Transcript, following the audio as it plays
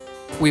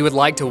We would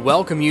like to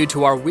welcome you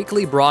to our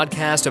weekly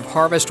broadcast of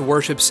Harvest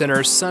Worship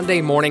Center's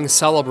Sunday morning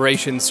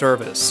celebration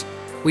service.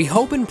 We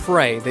hope and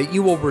pray that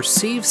you will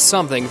receive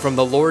something from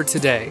the Lord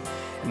today,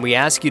 and we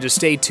ask you to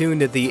stay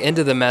tuned at the end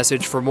of the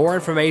message for more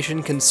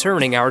information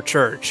concerning our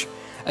church.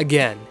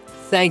 Again,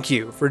 thank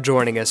you for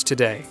joining us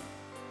today.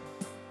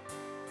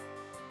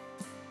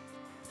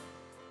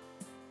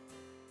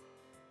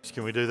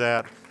 Can we do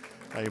that?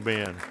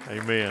 Amen.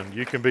 Amen.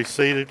 You can be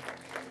seated.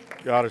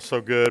 God is so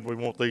good. We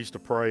want these to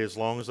pray as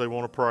long as they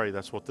want to pray.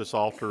 That's what this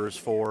altar is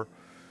for.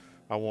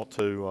 I want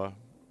to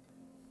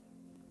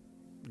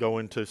go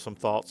into some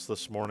thoughts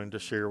this morning to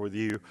share with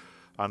you.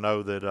 I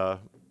know that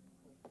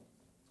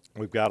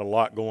we've got a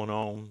lot going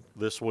on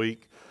this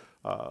week.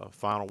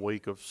 Final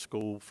week of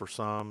school for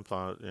some.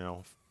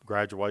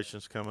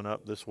 Graduation's coming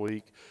up this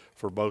week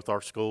for both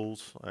our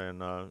schools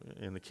and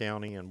in the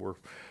county, and we're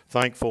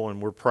thankful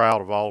and we're proud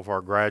of all of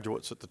our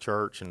graduates at the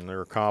church and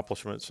their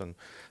accomplishments, and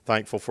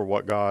thankful for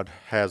what God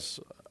has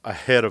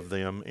ahead of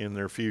them in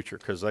their future,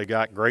 because they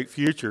got great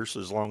futures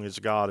as long as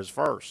God is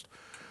first.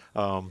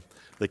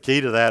 The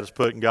key to that is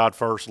putting God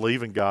first,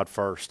 leaving God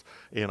first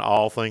in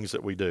all things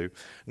that we do.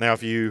 Now,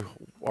 if you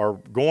are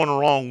going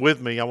along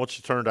with me, I want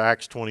you to turn to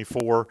Acts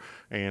 24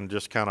 and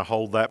just kind of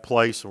hold that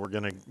place, and we're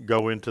going to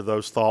go into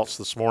those thoughts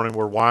this morning.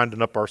 We're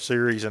winding up our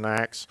series in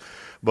Acts,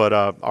 but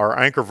our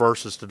anchor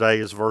verses today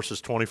is verses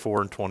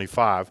 24 and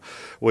 25,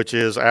 which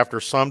is, after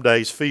some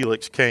days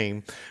Felix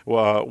came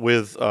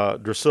with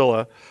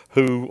Drusilla,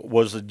 who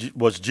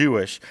was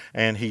Jewish,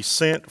 and he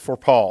sent for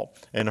Paul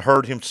and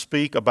heard him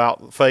speak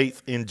about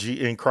faith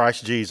in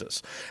Christ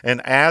Jesus.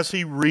 And as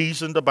he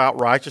reasoned about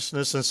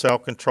righteousness and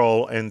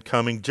self-control and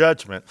coming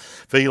judgment,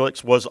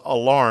 Felix was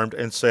alarmed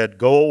and said,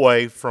 "Go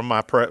away for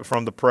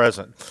the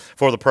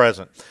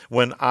present.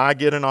 When I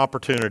get an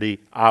opportunity,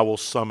 I will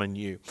summon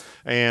you."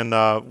 And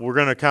we're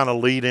going to kind of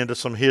lead into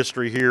some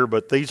history here,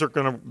 but these are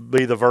going to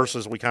be the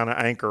verses we kind of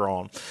anchor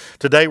on.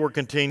 Today we're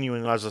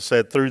continuing, as I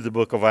said, through the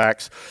book of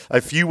Acts.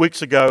 A few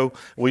weeks ago,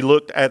 we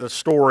looked at a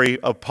story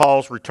of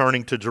Paul's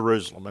returning to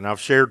Jerusalem, and I've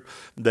shared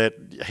that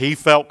he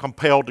felt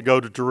compelled to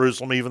go to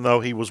Jerusalem, even though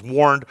he was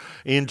warned,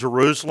 in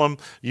Jerusalem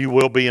you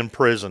will be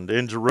imprisoned.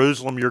 In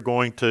Jerusalem you're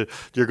going to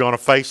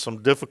face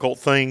some difficult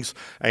things,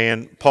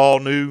 and Paul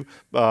knew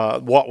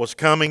what was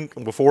coming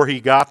before he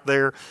got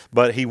there,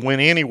 but he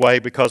went anyway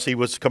because he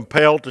was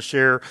compelled to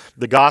share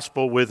the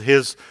gospel with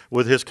his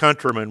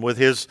countrymen, with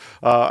his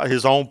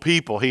own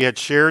people. He had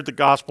shared the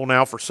gospel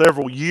now for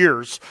several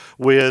years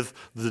with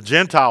the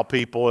Gentile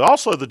people,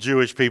 also the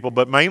Jewish people,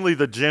 but mainly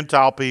the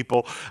Gentile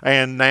people,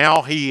 and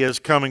now he is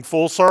coming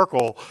full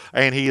circle,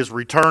 and he is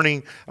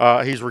returning.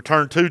 He's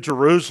returned to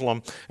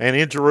Jerusalem, and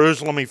in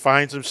Jerusalem he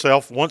finds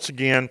himself once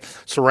again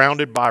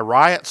surrounded by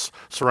riots,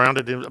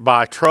 surrounded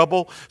by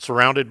trouble,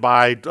 surrounded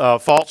by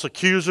false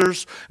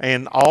accusers,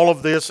 and all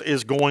of this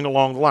is going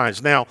along the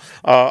lines now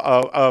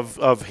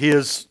of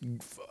his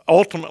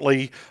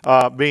ultimately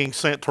being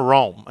sent to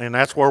Rome, and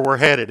that's where we're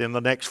headed. In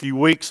the next few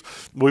weeks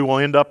we will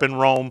end up in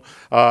Rome,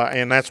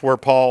 and that's where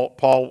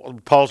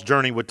Paul's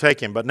journey would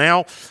take him. But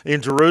now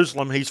in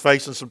Jerusalem he's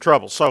facing some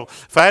trouble. So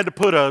if I had to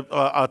put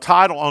a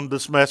title on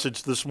this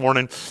message this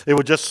morning, it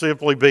would just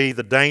simply be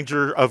 "The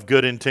Danger of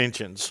Good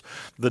Intentions."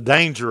 The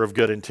danger of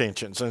good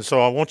intentions. And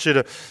so I want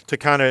you to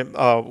kind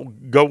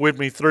of go with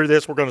me through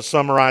this. We're going to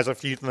summarize a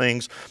few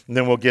things, and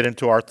then we'll get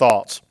into our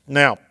thoughts.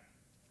 Now,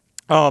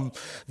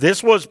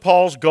 this was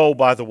Paul's goal,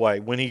 by the way,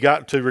 when he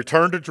got to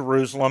return to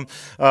Jerusalem.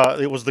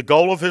 It was the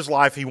goal of his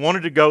life. He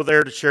wanted to go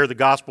there to share the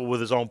gospel with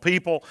his own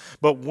people.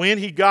 But when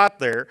he got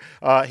there,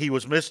 he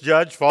was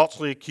misjudged,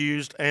 falsely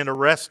accused, and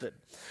arrested.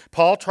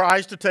 Paul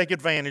tries to take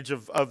advantage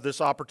of this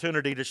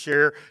opportunity to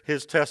share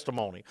his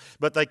testimony,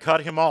 but they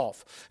cut him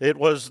off. It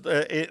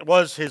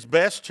was his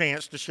best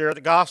chance to share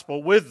the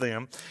gospel with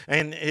them,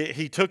 and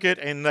he took it,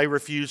 and they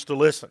refused to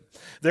listen.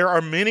 There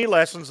are many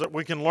lessons that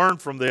we can learn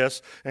from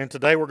this, and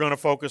today we're going to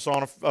focus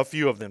on a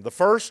few of them. The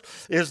first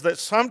is that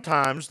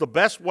sometimes the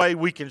best way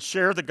we can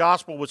share the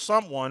gospel with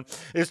someone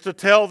is to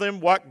tell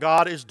them what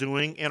God is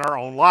doing in our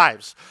own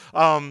lives.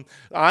 I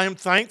am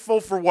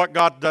thankful for what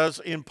God does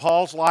in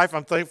Paul's life.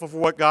 I'm thankful for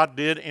what God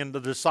did in the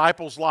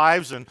disciples'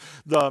 lives and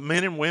the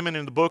men and women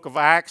in the book of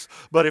Acts.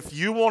 But if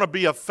you want to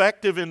be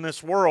effective in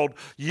this world,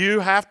 you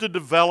have to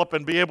develop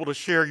and be able to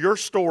share your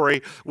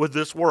story with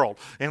this world.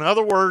 In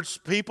other words,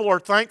 people are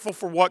thankful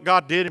for what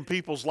God did in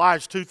people's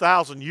lives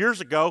 2,000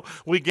 years ago.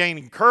 We gained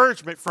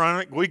encouragement from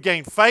it. We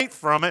gained faith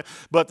from it.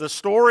 But the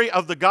story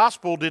of the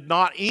gospel did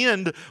not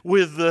end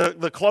with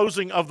the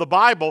closing of the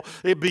Bible.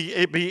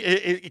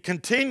 It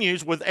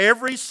continues with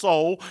every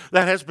soul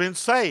that has been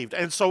saved.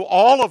 And so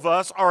all of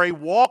us are a a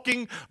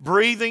walking,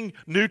 breathing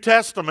New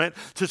Testament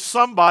to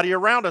somebody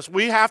around us.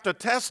 We have to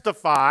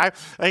testify,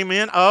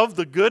 amen, of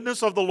the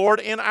goodness of the Lord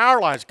in our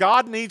lives.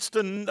 God needs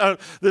to,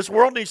 this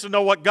world needs to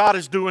know what God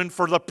is doing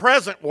for the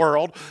present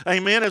world,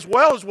 amen, as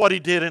well as what He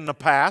did in the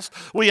past.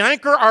 We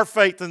anchor our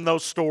faith in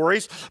those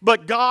stories,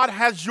 but God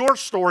has your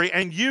story,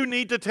 and you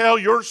need to tell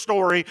your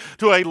story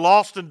to a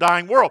lost and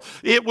dying world.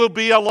 It will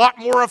be a lot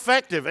more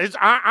effective.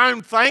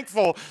 I'm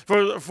thankful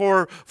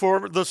for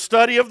the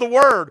study of the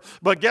Word,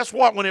 but guess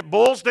what? When it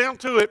boils down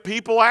to it,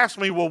 people ask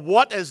me, well,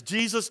 what has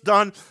Jesus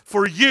done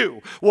for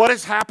you? What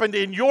has happened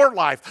in your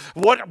life?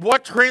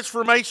 What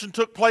transformation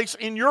took place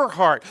in your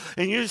heart?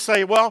 And you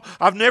say, well,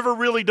 I've never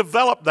really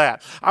developed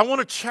that. I want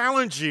to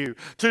challenge you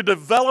to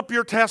develop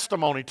your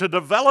testimony, to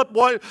develop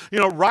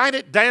write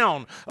it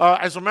down.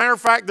 As a matter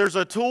of fact, there's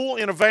a tool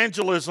in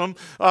evangelism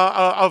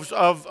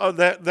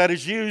that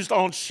is used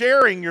on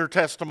sharing your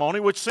testimony,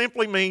 which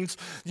simply means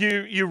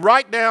you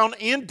write down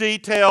in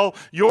detail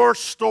your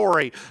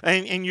story.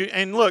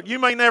 And look, you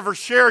may never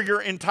share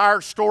your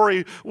entire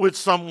story with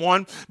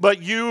someone,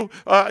 but you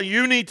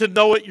need to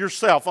know it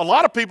yourself. A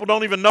lot of people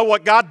don't even know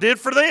what God did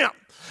for them,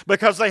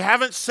 because they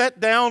haven't sat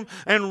down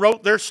and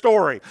wrote their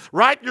story.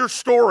 Write your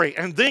story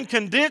and then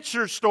condense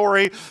your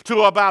story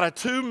to about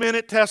a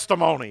 2-minute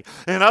testimony.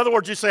 In other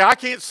words, you say, I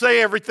can't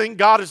say everything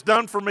God has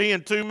done for me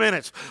in 2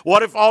 minutes.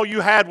 What if all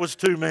you had was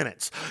 2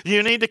 minutes?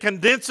 You need to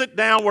condense it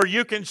down where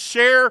you can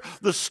share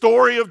the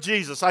story of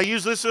Jesus. I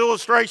use this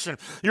illustration.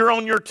 You're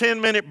on your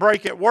 10-minute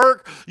break at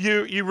work.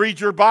 You read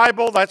your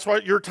Bible. That's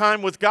what your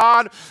time with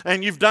God,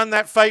 and you've done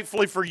that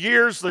faithfully for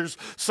years. There's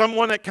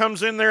someone that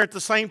comes in there at the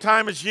same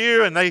time as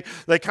you, and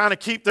they kind of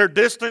keep their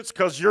distance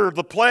because you're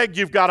the plague.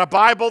 You've got a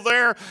Bible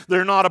there.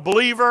 They're not a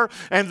believer.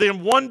 And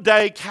then one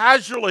day,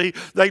 casually,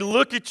 they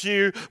look at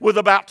you with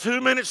about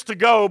 2 minutes to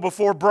go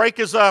before break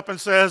is up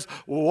and says,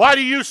 why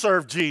do you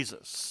serve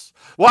Jesus?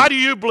 Why do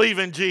you believe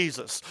in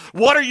Jesus?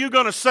 What are you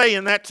going to say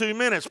in that 2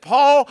 minutes?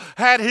 Paul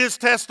had his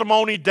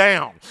testimony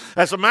down.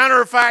 As a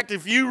matter of fact,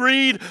 if you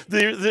read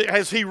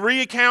as he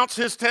recounts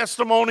his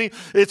testimony,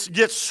 it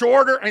gets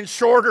shorter and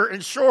shorter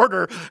and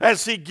shorter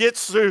as he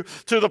gets to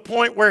the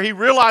point where he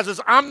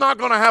realizes, I'm not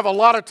going to have a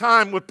lot of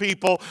time with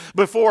people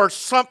before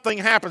something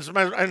happens.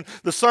 And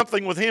the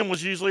something with him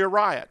was usually a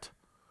riot.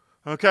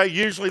 Okay,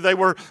 usually they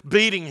were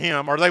beating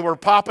him or they were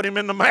popping him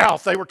in the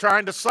mouth. They were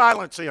trying to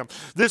silence him.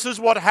 This is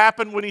what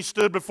happened when he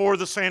stood before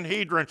the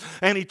Sanhedrin,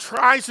 and he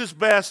tries his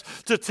best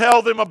to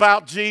tell them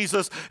about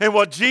Jesus and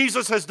what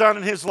Jesus has done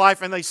in his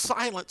life, and they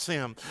silence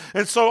him.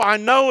 And so I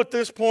know at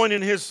this point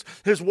in his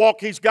walk,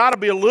 he's got to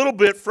be a little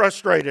bit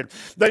frustrated.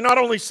 They not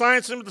only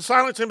silence him,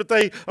 but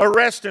they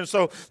arrest him.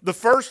 So the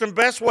first and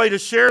best way to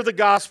share the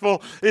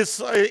gospel is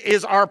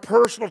our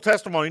personal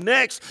testimony.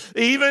 Next,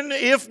 even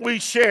if we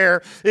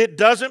share, it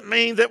doesn't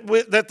mean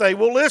that they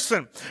will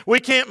listen. We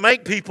can't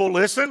make people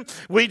listen.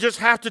 We just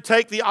have to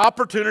take the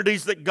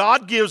opportunities that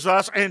God gives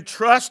us and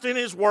trust in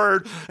His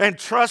Word and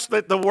trust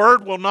that the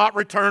Word will not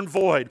return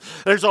void.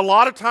 There's a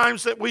lot of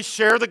times that we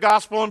share the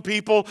gospel and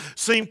people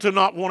seem to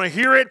not want to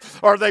hear it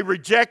or they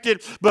reject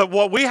it, but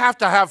what we have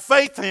to have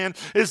faith in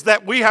is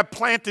that we have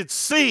planted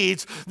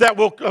seeds that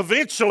will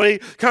eventually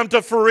come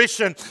to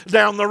fruition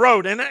down the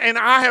road. And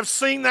I have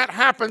seen that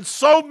happen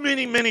so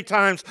many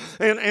times.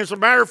 And as a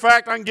matter of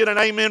fact, I can get an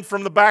amen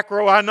from the back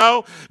row, I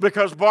know,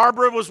 because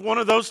Barbara was one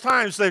of those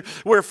times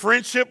where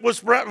friendship was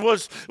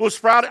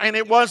sprouted, and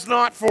it was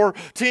not for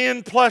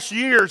 10 plus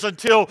years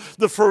until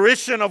the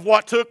fruition of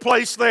what took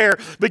place there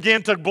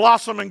began to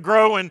blossom and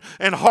grow and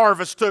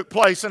harvest took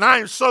place. And I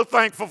am so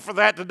thankful for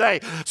that today.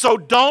 So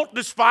don't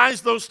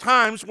despise those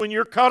times when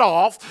you're cut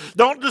off.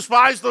 Don't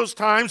despise those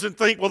times and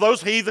think, well,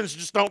 those heathens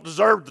just don't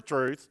deserve the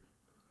truth.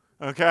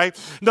 Okay?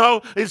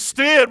 No,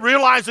 instead,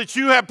 realize that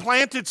you have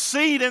planted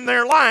seed in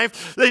their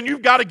life, then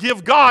you've got to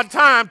give God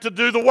time to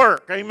do the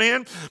work.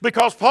 Amen?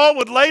 Because Paul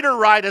would later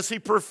write, as he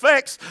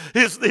perfects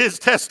his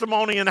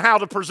testimony and how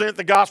to present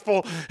the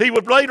gospel, he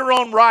would later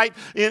on write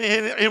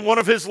in one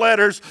of his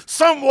letters,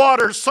 some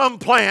water, some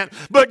plant,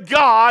 but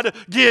God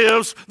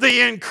gives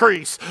the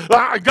increase.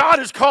 God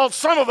has called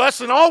some of us,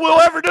 and all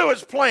we'll ever do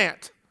is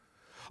plant.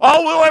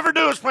 All we'll ever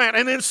do is plant.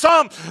 And then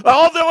some,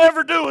 all they'll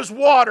ever do is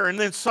water. And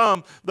then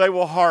some, they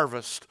will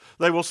harvest.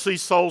 They will see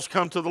souls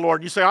come to the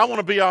Lord. You say, I want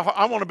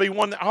to be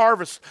one that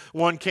harvests.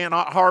 One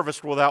cannot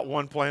harvest without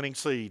one planting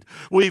seed.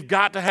 We've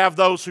got to have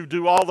those who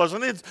do all those.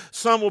 And then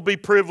some will be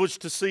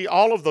privileged to see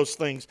all of those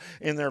things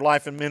in their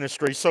life and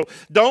ministry. So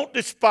don't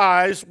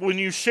despise when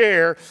you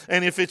share,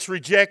 and if it's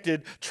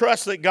rejected,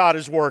 trust that God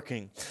is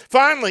working.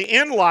 Finally,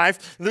 in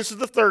life, this is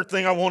the third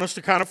thing I want us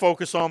to kind of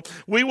focus on,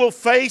 we will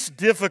face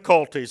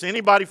difficulties.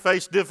 Anybody Everybody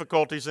faces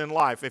difficulties in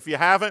life. If you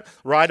haven't,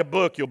 write a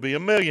book. You'll be a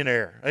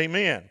millionaire.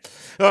 Amen.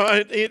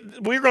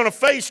 We're going to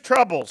face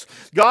troubles.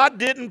 God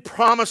didn't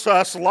promise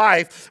us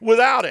life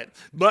without it.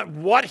 But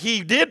what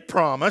He did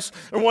promise,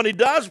 and what He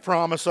does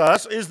promise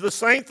us, is the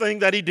same thing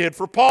that He did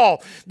for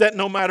Paul. That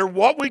no matter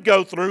what we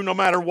go through, no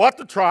matter what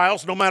the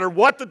trials, no matter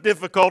what the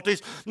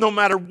difficulties, no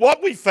matter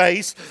what we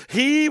face,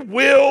 He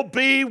will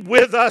be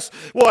with us.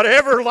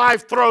 Whatever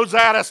life throws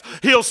at us,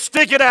 He'll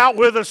stick it out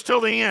with us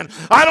till the end.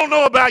 I don't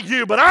know about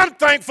you, but I'm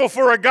thankful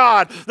for a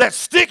God that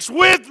sticks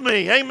with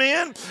me.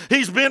 Amen.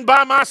 He's been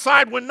by my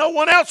side when no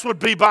one else would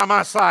be by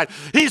my side.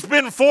 He's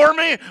been for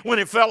me when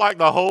it felt like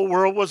the whole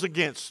world was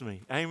against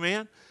me.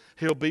 Amen.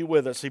 He'll be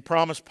with us. He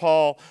promised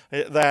Paul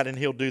that, and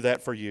He'll do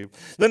that for you.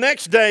 The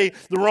next day,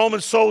 the Roman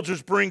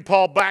soldiers bring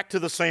Paul back to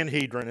the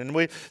Sanhedrin, and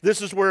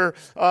this is where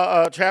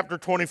chapter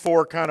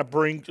 24 kind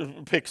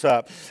of picks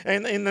up.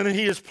 And then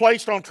he is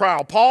placed on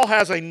trial. Paul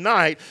has a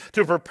night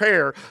to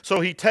prepare, so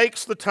he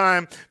takes the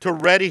time to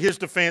ready his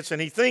defense,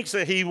 and he thinks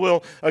that he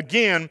will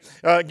again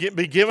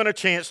be given a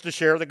chance to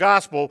share the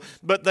gospel,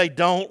 but they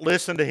don't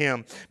listen to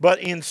him. But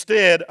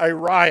instead, a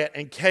riot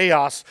and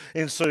chaos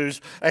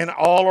ensues, and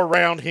all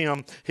around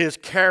him, his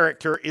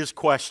character is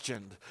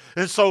questioned.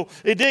 And so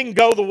it didn't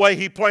go the way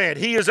he planned.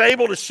 He is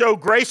able to show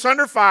grace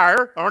under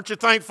fire. Aren't you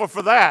thankful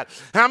for that?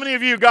 How many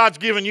of you, God's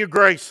given you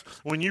grace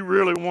when you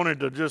really wanted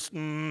to just,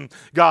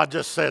 God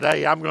just said,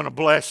 hey, I'm going to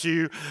bless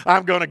you.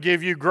 I'm going to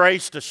give you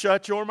grace to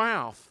shut your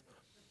mouth.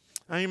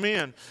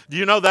 Amen. Do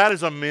you know that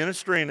is a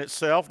ministry in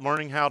itself,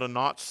 learning how to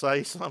not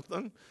say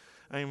something?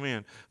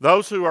 Amen.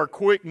 Those who are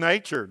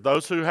quick-natured,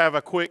 those who have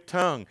a quick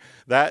tongue,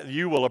 that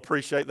you will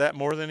appreciate that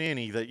more than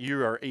any, that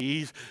you are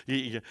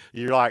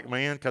you're like,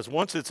 man, because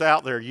once it's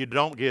out there, you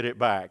don't get it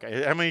back.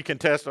 I mean, you can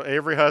test,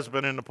 every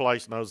husband in the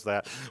place knows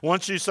that.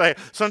 Once you say,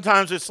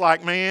 sometimes it's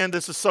like, man,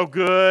 this is so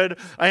good,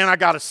 and I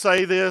got to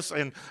say this,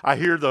 and I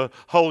hear the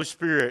Holy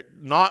Spirit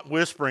not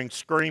whispering,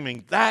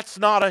 screaming, that's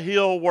not a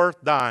hill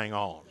worth dying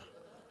on.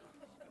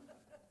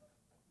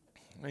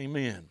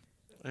 Amen.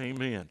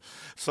 Amen.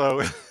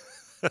 So...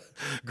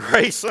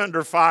 grace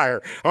under fire.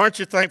 Aren't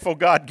you thankful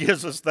God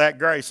gives us that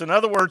grace? In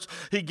other words,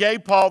 He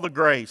gave Paul the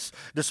grace.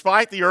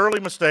 Despite the early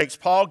mistakes,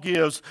 Paul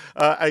gives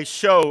a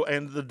show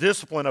and the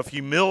discipline of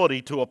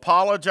humility to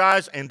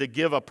apologize and to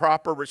give a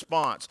proper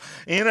response.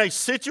 In a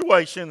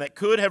situation that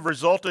could have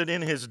resulted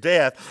in his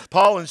death,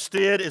 Paul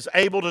instead is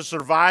able to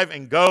survive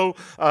and go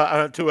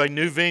to a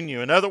new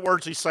venue. In other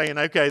words, he's saying,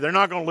 okay, they're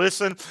not going to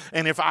listen,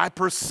 and if I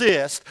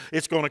persist,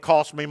 it's going to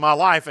cost me my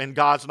life, and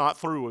God's not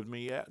through with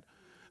me yet.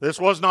 This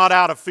was not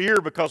out of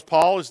fear, because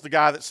Paul is the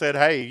guy that said,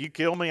 hey, you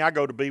kill me, I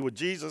go to be with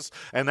Jesus,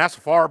 and that's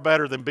far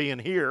better than being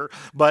here.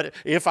 But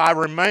if I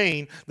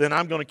remain, then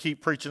I'm going to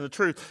keep preaching the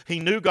truth. He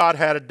knew God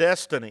had a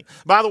destiny.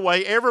 By the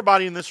way,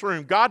 everybody in this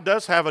room, God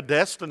does have a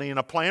destiny and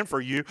a plan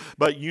for you,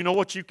 but you know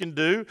what you can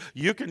do?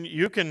 You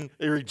can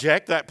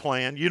reject that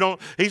plan.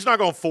 He's not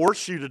going to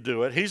force you to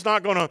do it. He's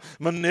not going to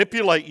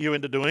manipulate you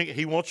into doing it.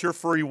 He wants your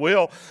free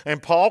will.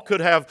 And Paul could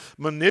have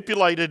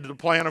manipulated the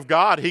plan of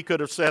God. He could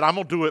have said, I'm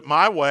going to do it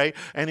my way,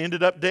 and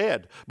ended up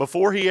dead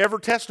before he ever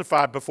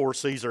testified before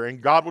Caesar. And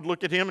God would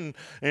look at him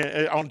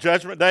and on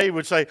Judgment Day, he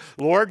would say,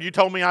 Lord, you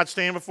told me I'd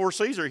stand before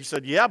Caesar. He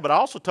said, yeah, but I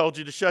also told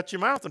you to shut your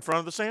mouth in front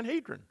of the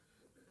Sanhedrin.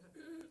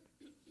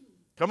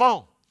 Come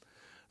on.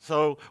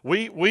 So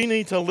we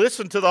need to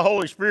listen to the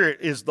Holy Spirit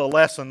is the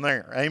lesson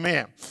there.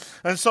 Amen.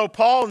 And so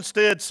Paul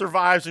instead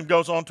survives and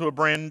goes on to a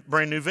brand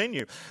new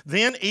venue.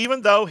 Then,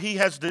 even though he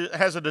has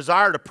a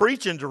desire to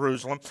preach in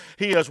Jerusalem,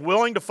 he is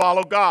willing to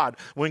follow God.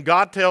 When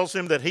God tells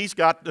him that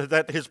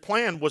that his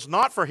plan was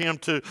not for him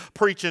to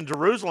preach in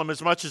Jerusalem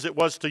as much as it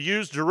was to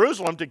use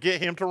Jerusalem to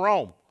get him to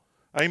Rome.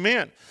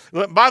 Amen.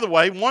 By the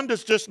way, one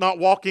does just not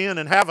walk in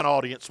and have an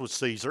audience with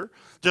Caesar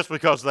just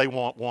because they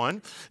want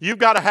one. You've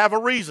got to have a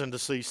reason to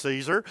see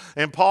Caesar.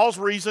 And Paul's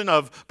reason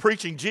of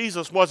preaching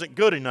Jesus wasn't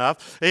good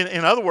enough.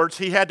 In other words,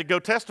 he had to go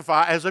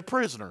testify as a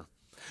prisoner.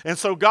 And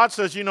so God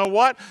says, you know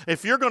what?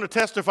 If you're going to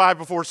testify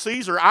before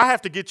Caesar, I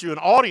have to get you an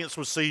audience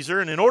with Caesar.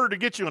 And in order to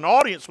get you an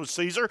audience with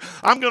Caesar,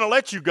 I'm going to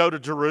let you go to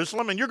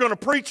Jerusalem, and you're going to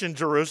preach in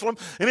Jerusalem,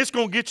 and it's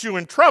going to get you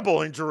in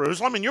trouble in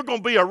Jerusalem, and you're going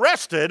to be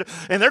arrested,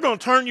 and they're going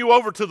to turn you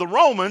over to the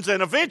Romans,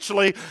 and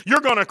eventually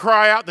you're going to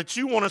cry out that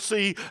you want to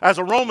see, as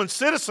a Roman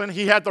citizen,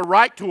 he had the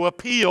right to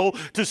appeal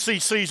to see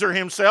Caesar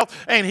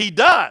himself, and he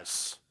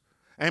does.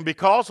 And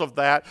because of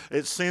that,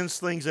 it sends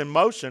things in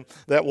motion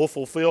that will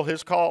fulfill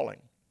his calling.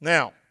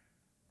 Now,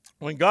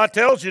 when God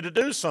tells you to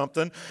do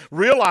something,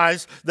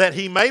 realize that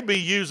He may be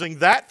using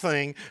that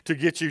thing to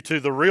get you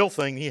to the real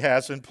thing He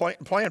has in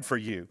plan for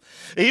you.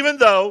 Even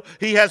though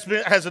He has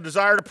a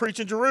desire to preach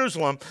in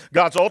Jerusalem,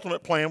 God's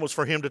ultimate plan was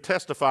for Him to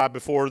testify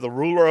before the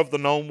ruler of the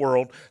known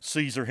world,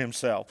 Caesar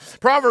himself.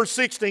 Proverbs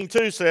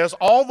 16:2 says,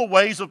 all the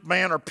ways of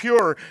man are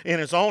pure in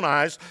his own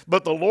eyes,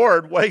 but the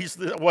Lord weighs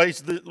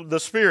the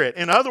Spirit.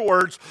 In other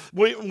words,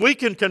 we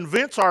can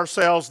convince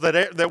ourselves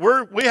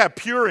that we have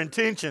pure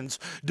intentions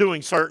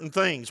doing certain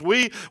things.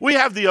 We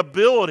have the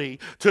ability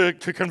to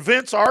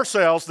convince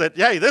ourselves that,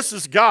 hey, this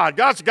is God.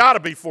 God's got to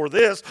be for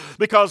this,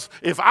 because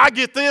if I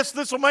get this,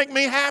 this will make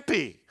me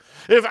happy.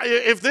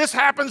 If this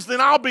happens,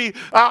 then I'll be,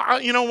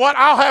 you know what?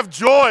 I'll have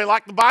joy,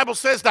 like the Bible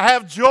says, to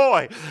have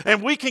joy.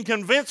 And we can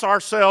convince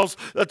ourselves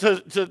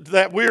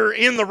that we're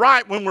in the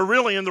right when we're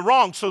really in the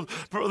wrong. So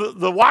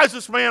the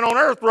wisest man on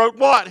earth wrote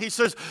what? He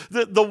says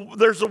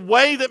there's a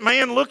way that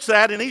man looks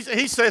at, and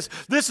he says,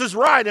 this is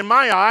right in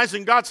my eyes.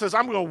 And God says,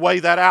 I'm going to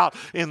weigh that out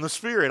in the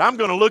Spirit. I'm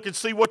going to look and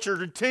see what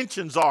your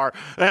intentions are,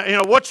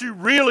 what you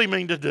really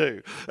mean to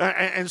do.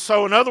 And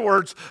so, in other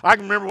words, I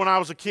can remember when I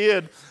was a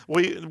kid,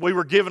 we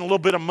were given a little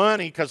bit of money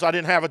because I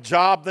didn't have a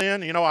job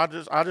then.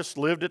 I just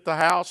lived at the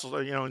house,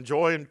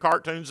 enjoying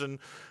cartoons and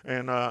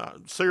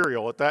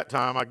cereal at that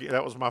time.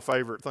 That was my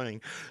favorite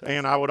thing.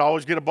 And I would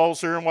always get a bowl of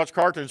cereal and watch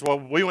cartoons. Well,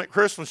 we went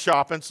Christmas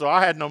shopping, so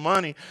I had no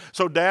money.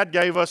 So Dad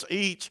gave us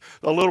each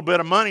a little bit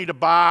of money to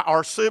buy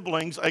our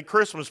siblings a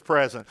Christmas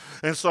present.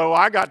 And so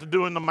I got to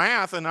doing the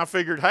math, and I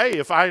figured, hey,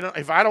 if I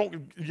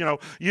don't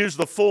use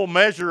the full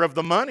measure of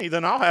the money,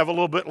 then I'll have a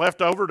little bit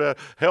left over to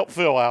help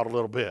fill out a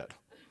little bit.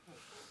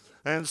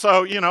 And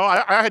so,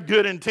 I had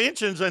good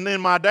intentions, and then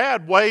my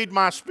dad weighed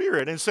my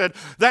spirit and said,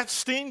 that's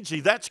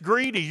stingy, that's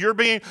greedy,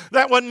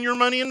 that wasn't your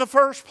money in the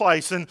first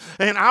place. And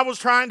I was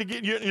trying to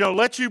get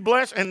let you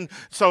bless. And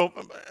so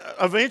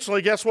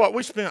eventually, guess what?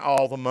 We spent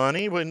all the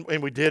money,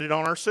 and we did it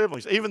on our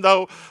siblings. Even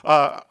though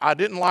I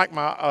didn't like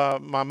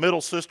my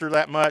middle sister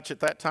that much at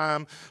that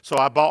time, so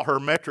I bought her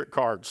metric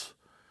cards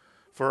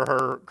for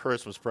her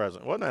Christmas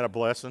present. Wasn't that a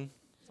blessing?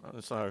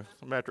 So,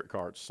 metric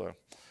cards. So,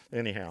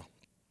 anyhow.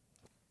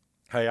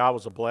 Hey, I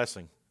was a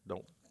blessing.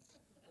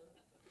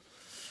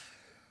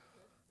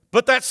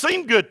 But that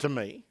seemed good to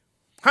me.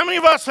 How many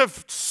of us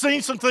have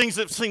seen some things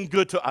that seem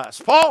good to us?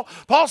 Paul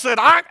said,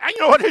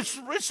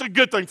 it's a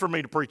good thing for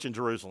me to preach in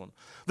Jerusalem.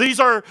 These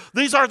are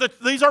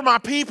my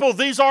people.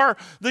 These are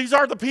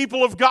the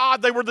people of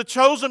God. They were the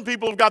chosen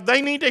people of God.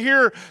 They need to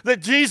hear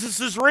that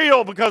Jesus is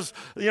real, because,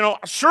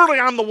 surely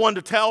I'm the one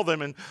to tell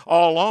them. And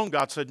all along,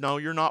 God said, no,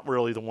 you're not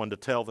really the one to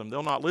tell them.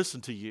 They'll not listen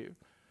to you.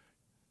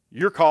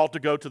 You're called to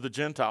go to the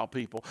Gentile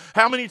people.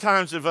 How many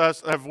times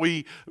have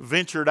we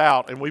ventured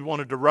out and we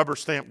wanted to rubber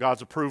stamp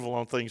God's approval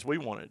on things we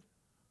wanted?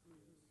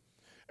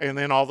 And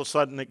then all of a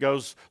sudden it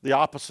goes the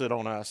opposite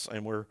on us,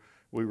 and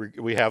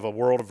we have a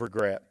world of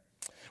regret.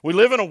 We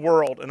live in a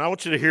world, and I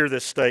want you to hear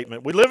this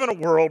statement. We live in a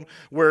world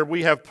where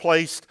we have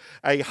placed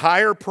a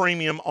higher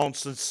premium on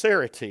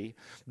sincerity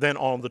than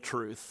on the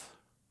truth.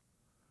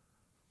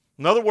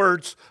 In other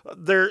words,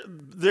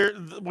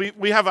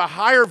 we have a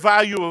higher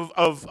value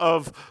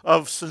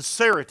of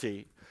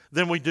sincerity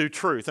than we do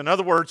truth. In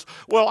other words,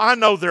 well, I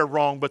know they're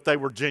wrong, but they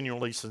were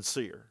genuinely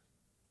sincere.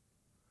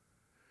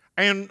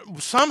 And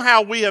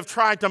somehow we have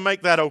tried to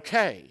make that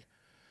okay,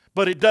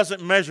 but it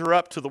doesn't measure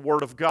up to the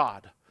Word of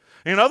God.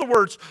 In other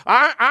words,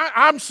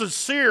 I'm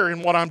sincere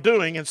in what I'm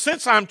doing, and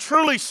since I'm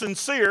truly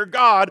sincere,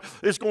 God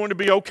is going to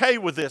be okay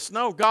with this.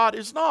 No, God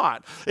is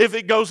not. If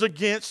it goes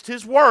against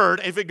His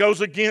Word, if it goes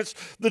against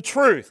the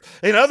truth.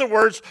 In other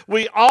words,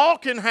 we all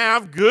can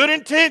have good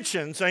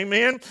intentions,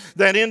 amen,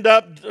 that end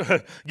up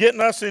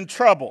getting us in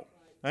trouble.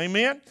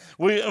 Amen?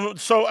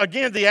 So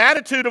again, the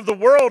attitude of the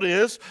world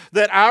is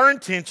that our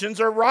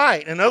intentions are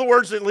right. In other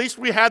words, at least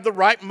we had the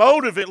right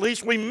motive. At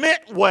least we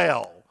meant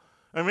well.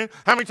 I mean,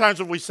 how many times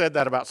have we said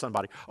that about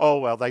somebody? Oh,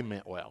 well, they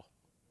meant well.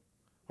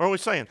 What are we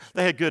saying?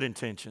 They had good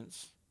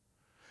intentions.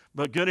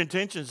 But good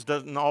intentions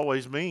doesn't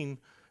always mean,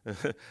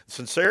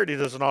 sincerity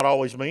does not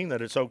always mean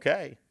that it's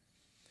okay.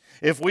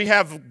 If we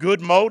have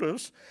good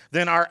motives,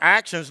 then our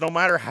actions, no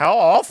matter how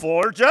awful,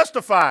 are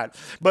justified.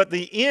 But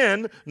the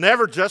end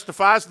never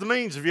justifies the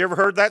means. Have you ever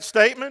heard that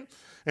statement?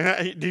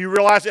 Do you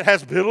realize it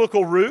has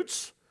biblical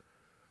roots?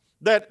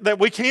 That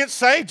we can't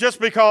say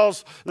just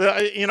because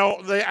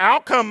the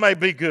outcome may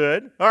be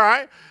good. All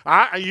right,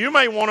 you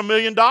may want $1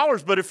 million,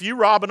 but if you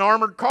rob an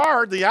armored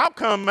car, the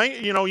outcome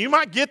may you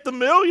might get the $1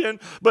 million,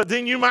 but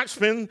then you might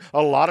spend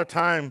a lot of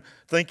time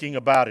thinking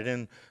about it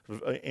in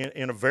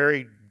a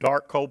very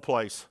dark, cold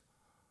place.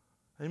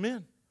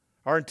 Amen.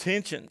 Our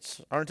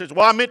intentions.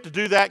 Well, I meant to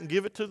do that and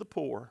give it to the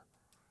poor.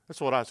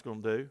 That's what I was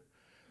going to do.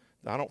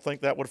 I don't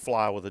think that would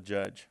fly with a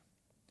judge.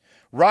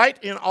 Right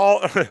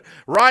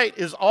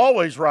is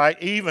always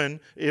right, even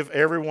if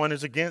everyone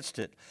is against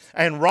it.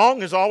 And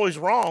wrong is always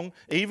wrong,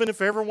 even if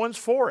everyone's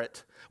for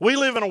it. We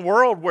live in a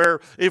world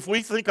where if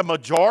we think a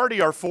majority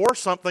are for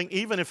something,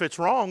 even if it's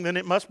wrong, then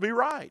it must be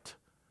right.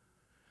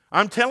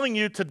 I'm telling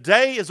you,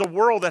 today is a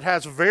world that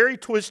has very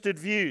twisted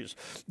views.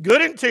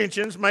 Good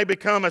intentions may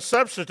become a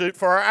substitute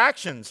for our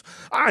actions.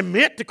 I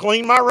meant to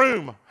clean my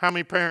room. How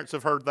many parents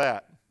have heard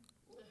that?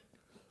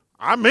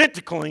 I meant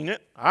to clean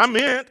it.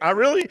 I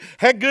really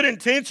had good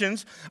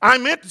intentions. I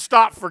meant to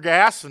stop for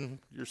gas, and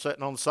you're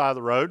sitting on the side of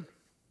the road.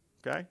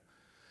 Okay?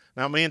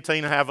 Now, me and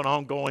Tina have an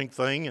ongoing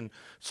thing, and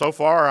so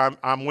far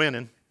I'm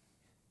winning.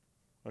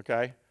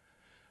 Okay?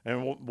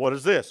 And what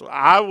is this?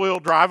 I will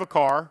drive a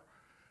car,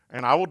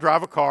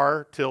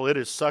 till it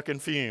is sucking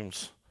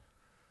fumes.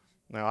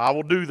 Now, I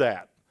will do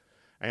that.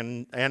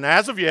 And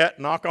as of yet,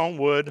 knock on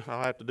wood,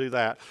 I'll have to do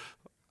that,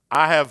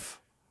 I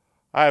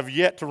have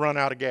yet to run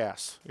out of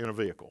gas in a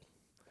vehicle.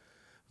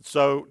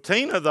 So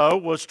Tina, though,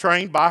 was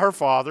trained by her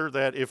father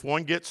that if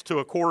one gets to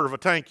a quarter of a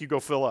tank, you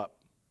go fill up.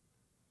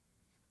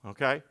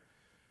 Okay?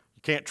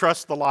 You can't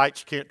trust the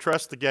lights. You can't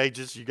trust the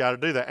gauges. You got to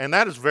do that. And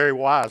that is very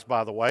wise,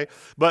 by the way.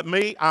 But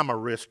me, I'm a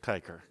risk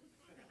taker.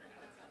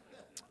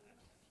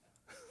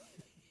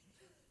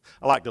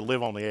 I like to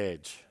live on the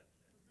edge.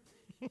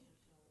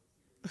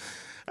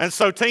 And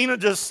so Tina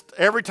just,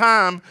 every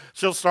time,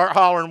 she'll start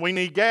hollering, we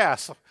need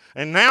gas.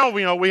 And now,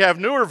 we have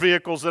newer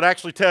vehicles that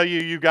actually tell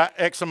you got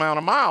X amount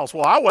of miles.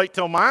 Well, I wait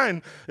till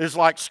mine is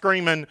like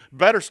screaming,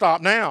 better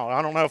stop now.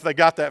 I don't know if they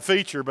got that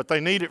feature, but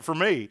they need it for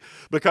me.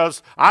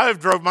 Because I have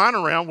drove mine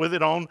around with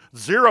it on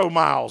 0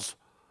 miles.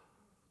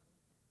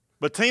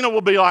 But Tina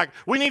will be like,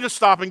 we need to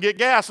stop and get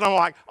gas. And I'm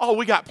like, oh,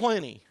 we got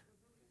plenty.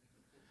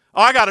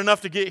 Oh, I got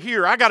enough to get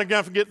here. I got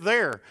enough to get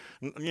there.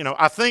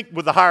 I think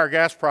with the higher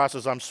gas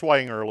prices, I'm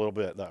swaying her a little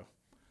bit, though.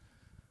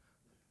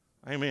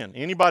 Amen.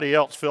 Anybody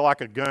else feel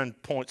like a gun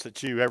points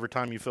at you every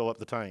time you fill up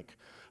the tank?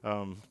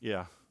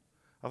 Yeah.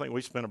 I think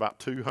we spent about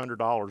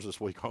 $200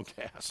 this week on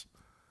gas.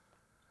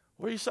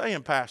 What are you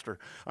saying, Pastor?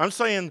 I'm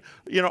saying,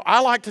 I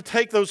like to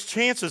take those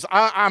chances.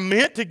 I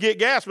meant to get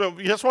gas, but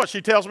guess what?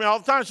 She tells me all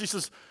the time. She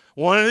says,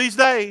 one of these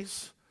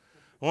days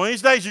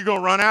you're going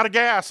to run out of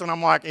gas. And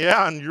I'm like,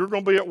 yeah, and you're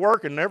going to be at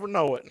work and never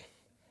know it.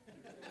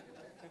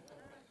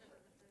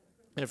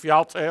 If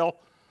y'all tell.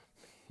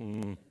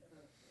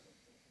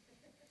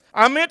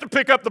 I meant to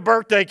pick up the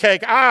birthday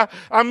cake. I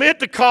meant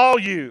to call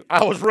you.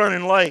 I was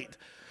running late.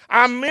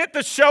 I meant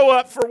to show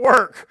up for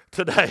work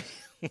today.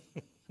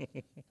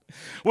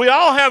 We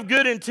all have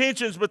good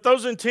intentions, but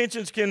those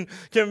intentions can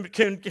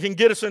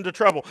get us into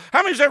trouble.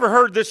 How many's ever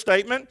heard this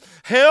statement?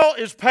 Hell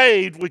is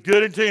paved with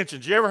good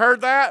intentions. You ever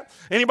heard that?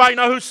 Anybody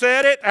know who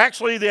said it?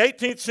 Actually, an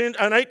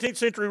 18th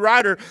century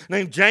writer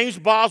named James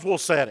Boswell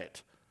said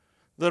it.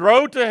 The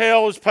road to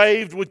hell is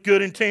paved with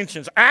good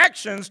intentions.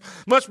 Actions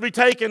must be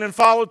taken and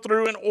followed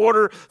through in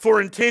order for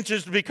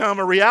intentions to become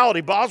a reality.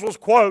 Boswell's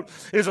quote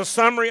is a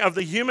summary of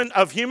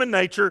human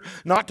nature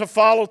not to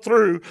follow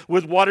through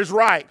with what is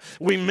right.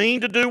 We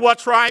mean to do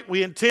what's right.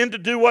 We intend to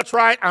do what's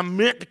right. I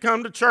meant to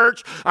come to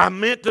church. I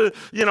meant to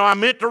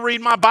read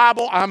my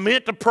Bible. I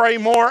meant to pray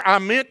more. I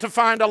meant to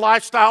find a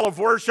lifestyle of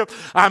worship.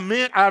 I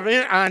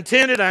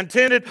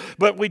intended,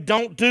 but we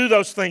don't do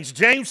those things.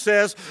 James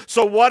says,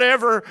 so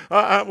whatever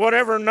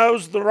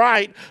knows the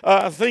right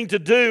thing to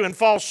do and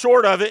falls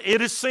short of it, it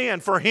is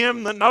sin. For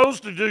him that knows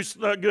to do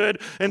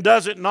good and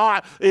does it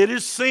not, it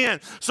is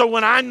sin. So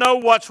when I know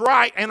what's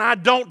right and I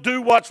don't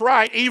do what's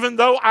right, even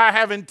though I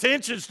have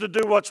intentions to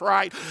do what's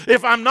right,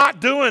 if I'm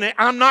not doing it,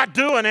 I'm not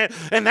doing it.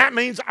 And that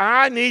means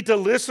I need to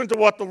listen to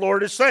what the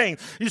Lord is saying.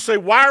 You say,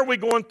 why are we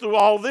going through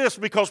all this?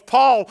 Because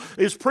Paul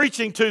is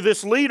preaching to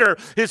this leader.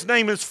 His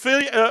name is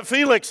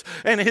Felix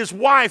and his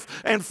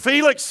wife. And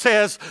Felix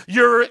says,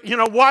 you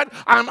know what?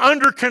 I'm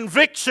under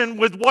conviction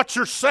with what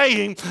you're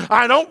saying.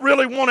 I don't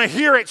really want to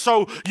hear it,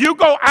 so you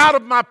go out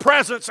of my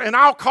presence and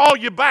I'll call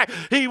you back.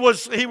 He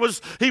was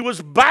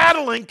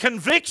battling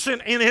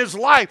conviction in his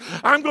life.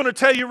 I'm going to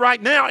tell you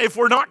right now, if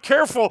we're not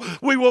careful,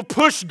 we will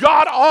push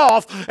God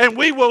off and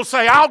we will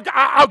say,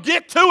 I'll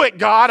get to it,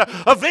 God.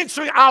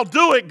 Eventually I'll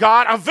do it,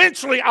 God.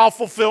 Eventually I'll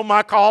fulfill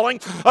my calling.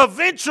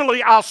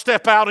 Eventually I'll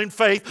step out in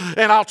faith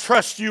and I'll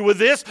trust you with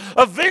this.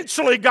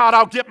 Eventually, God,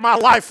 I'll get my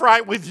life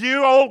right with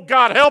you. Oh,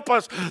 God, help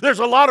us. There's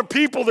a lot of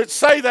people that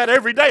say that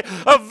every day.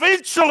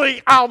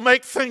 Eventually, I'll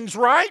make things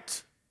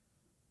right.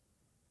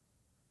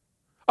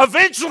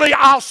 Eventually,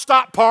 I'll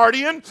stop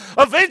partying.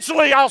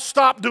 Eventually, I'll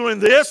stop doing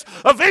this.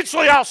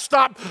 Eventually, I'll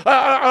stop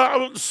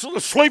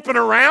sleeping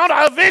around.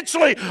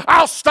 Eventually,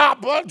 I'll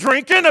stop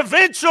drinking.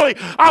 Eventually,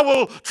 I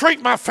will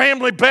treat my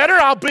family better.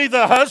 I'll be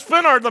the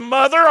husband or the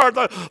mother or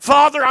the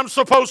father I'm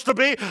supposed to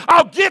be.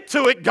 I'll get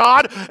to it,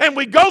 God. And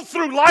we go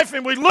through life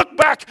and we look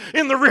back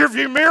in the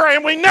rearview mirror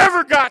and we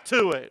never got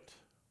to it.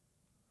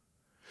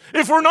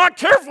 If we're not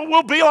careful,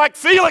 we'll be like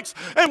Felix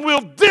and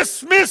we'll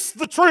dismiss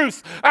the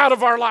truth out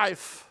of our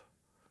life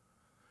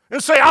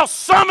and say, I'll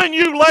summon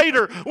you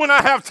later when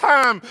I have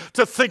time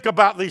to think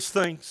about these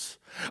things.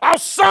 I'll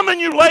summon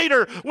you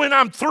later when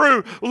I'm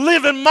through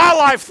living my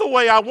life the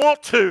way I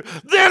want to.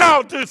 Then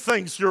I'll do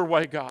things your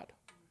way, God.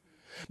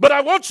 But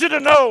I want you to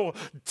know,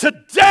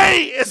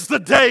 today is the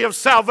day of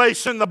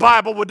salvation, the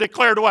Bible would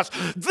declare to us.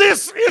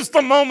 This is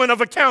the moment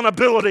of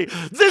accountability.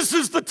 This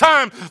is the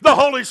time the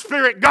Holy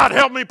Spirit, God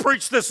help me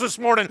preach this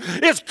morning,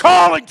 is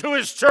calling to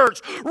His church.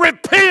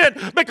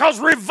 Repent,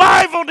 because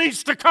revival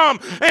needs to come,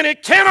 and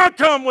it cannot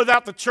come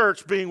without the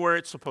church being where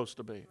it's supposed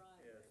to be.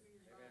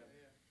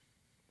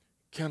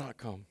 Cannot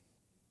come.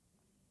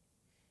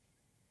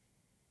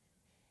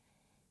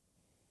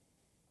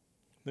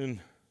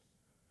 Then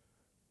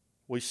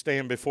we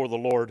stand before the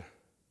Lord.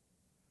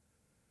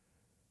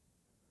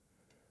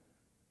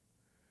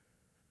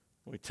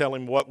 We tell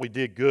Him what we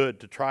did good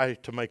to try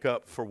to make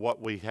up for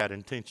what we had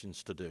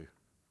intentions to do.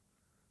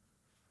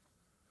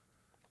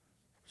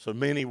 So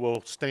many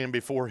will stand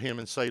before him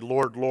and say,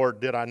 Lord,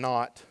 Lord, did I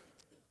not?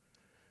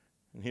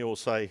 And he will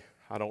say,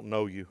 I don't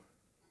know you.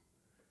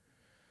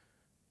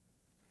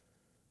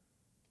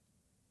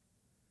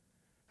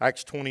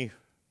 Acts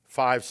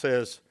 25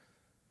 says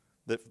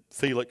that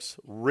Felix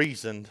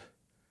reasoned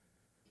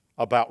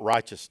about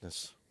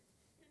righteousness,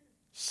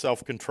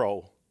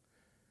 self-control,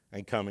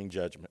 and coming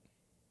judgment.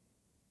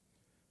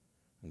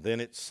 And then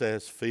it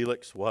says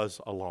Felix was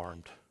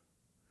alarmed.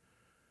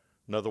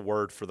 Another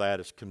word for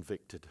that is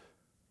convicted.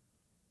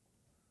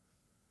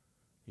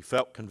 He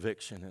felt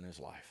conviction in his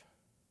life.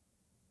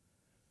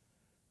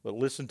 But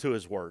listen to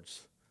his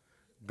words.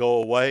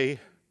 Go away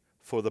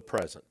for the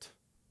present,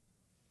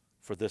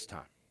 for this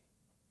time.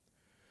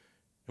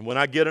 And when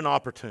I get an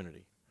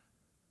opportunity,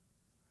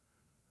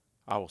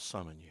 I will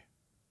summon you.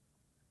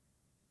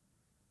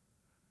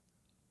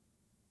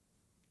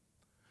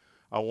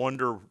 I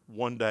wonder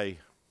one day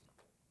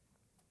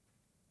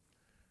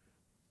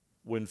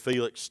when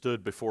Felix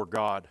stood before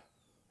God,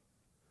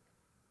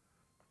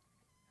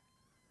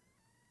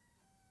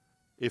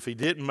 if he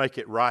didn't make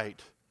it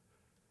right,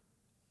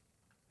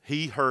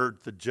 he heard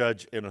the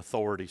judge in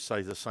authority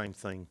say the same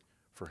thing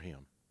for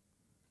him.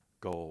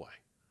 Go away.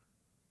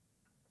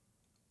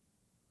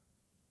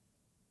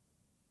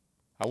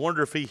 I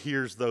wonder if he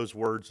hears those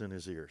words in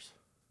his ears.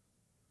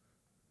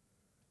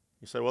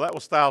 You say, well, that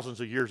was thousands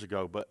of years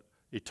ago, but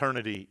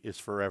eternity is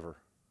forever.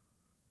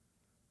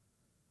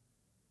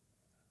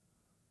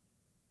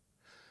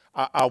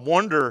 I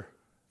wonder,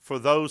 for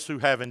those who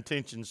have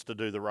intentions to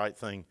do the right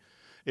thing,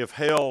 if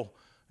hell,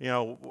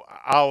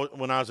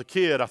 when I was a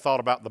kid, I thought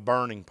about the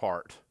burning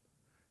part.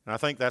 And I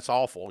think that's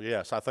awful,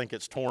 yes. I think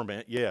it's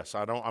torment, yes.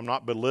 I'm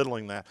not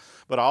belittling that.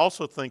 But I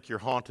also think you're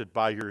haunted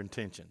by your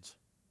intentions.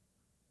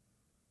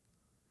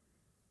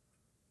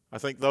 I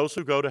think those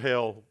who go to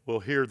hell will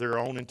hear their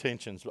own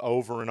intentions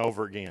over and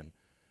over again.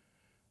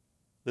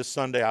 This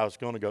Sunday I was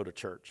going to go to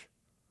church.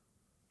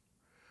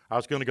 I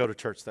was going to go to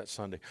church that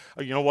Sunday.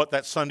 You know what?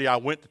 That Sunday I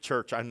went to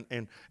church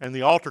and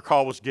the altar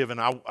call was given.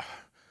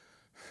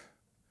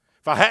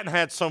 If I hadn't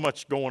had so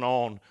much going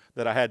on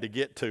that I had to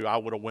get to, I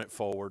would have went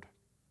forward.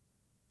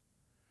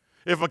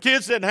 If my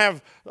kids didn't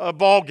have a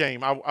ball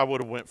game, I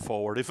would have went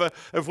forward.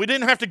 If we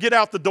didn't have to get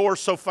out the door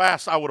so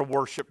fast, I would have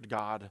worshiped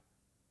God.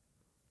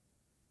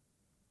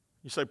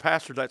 You say,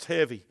 Pastor, that's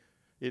heavy.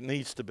 It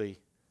needs to be.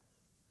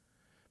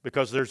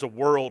 Because there's a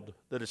world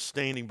that is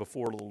standing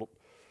before the Lord.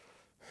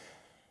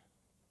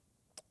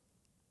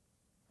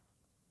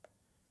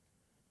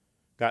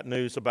 Got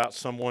news about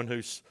someone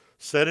who's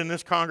sat in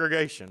this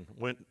congregation,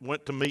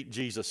 went to meet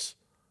Jesus,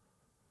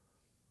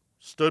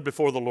 stood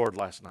before the Lord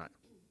last night.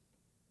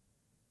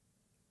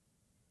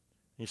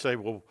 You say,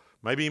 well,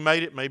 maybe he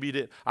made it, maybe he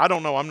didn't. I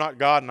don't know. I'm not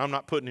God, and I'm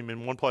not putting him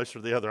in one place or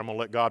the other. I'm going to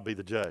let God be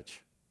the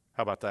judge.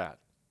 How about that?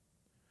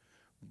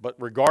 But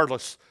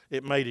regardless,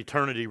 it made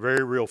eternity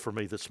very real for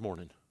me this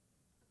morning.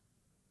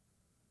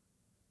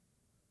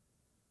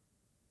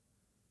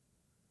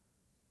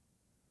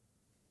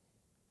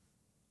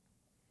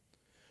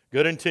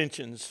 Good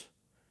intentions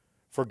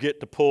forget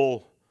to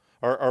pull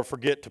or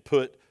forget to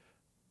put.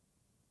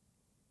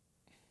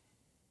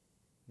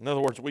 In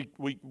other words,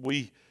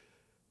 we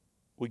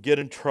get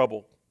in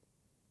trouble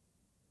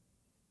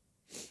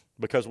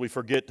because we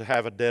forget to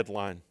have a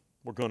deadline.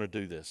 We're going to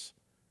do this.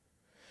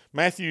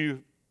 Matthew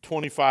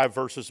 25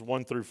 verses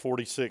 1 through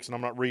 46, and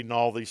I'm not reading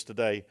all these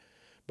today,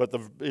 but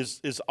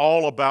is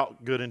all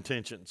about good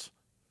intentions.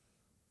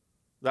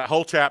 That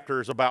whole chapter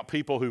is about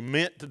people who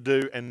meant to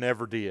do and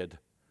never did.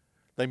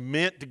 They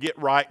meant to get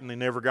right and they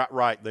never got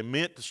right. They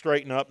meant to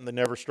straighten up and they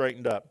never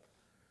straightened up.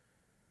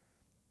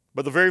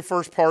 But the very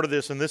first part of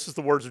this, and this is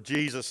the words of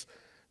Jesus,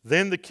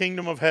 then the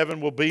kingdom of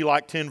heaven will be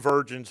like 10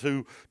 virgins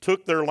who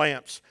took their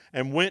lamps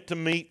and went to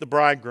meet the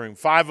bridegroom.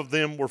 5 of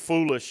them were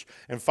foolish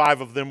and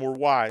 5 of them were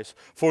wise.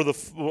 For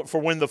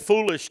when the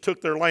foolish took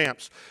their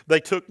lamps, they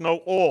took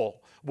no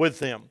oil with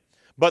them.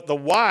 But the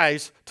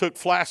wise took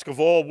flasks of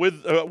oil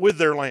with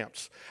their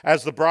lamps.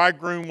 As the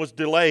bridegroom was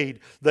delayed,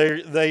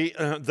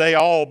 they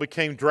all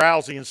became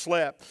drowsy and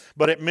slept.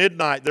 But at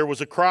midnight there was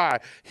a cry,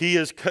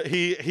 here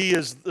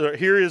is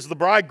the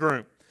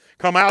bridegroom.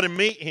 Come out and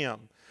meet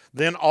him.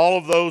 Then all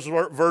of those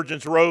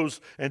virgins rose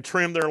and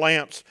trimmed their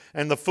lamps.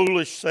 And the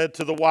foolish said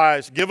to the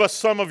wise, give us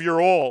some of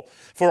your oil,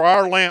 for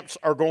our lamps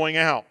are going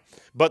out.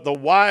 But the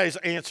wise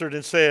answered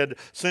and said,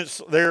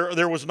 since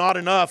there was not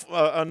enough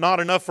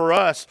for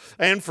us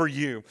and for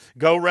you,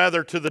 go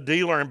rather to the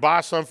dealer and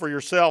buy some for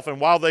yourself. And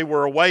while they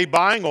were away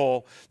buying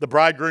oil, the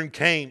bridegroom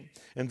came.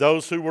 And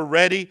those who were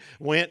ready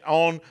went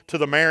on to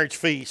the marriage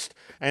feast.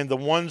 And the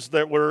ones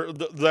that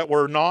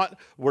were not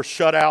were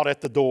shut out at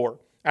the door.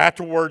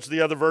 Afterwards,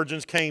 the other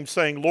virgins came,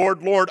 saying,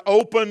 Lord, Lord,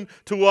 open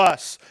to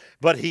us.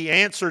 But he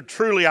answered,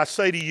 Truly, I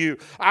say to you,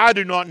 I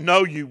do not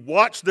know you.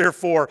 Watch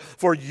therefore,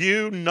 for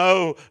you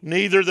know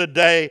neither the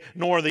day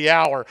nor the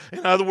hour.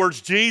 In other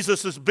words,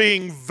 Jesus is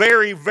being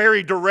very,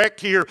 very direct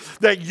here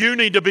that you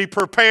need to be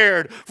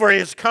prepared for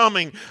his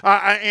coming.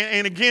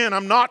 And again,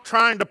 I'm not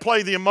trying to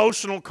play the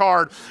emotional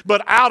card,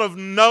 but out of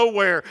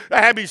nowhere,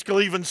 Abby's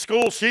leaving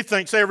school. She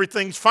thinks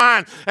everything's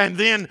fine. And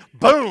then,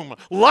 boom,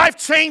 life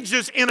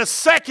changes in a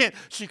second.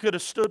 She could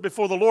have stood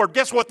before the Lord.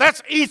 Guess what?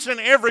 That's each and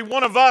every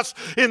one of us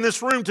in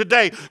this room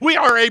today. We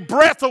are a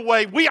breath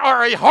away. We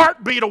are a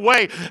heartbeat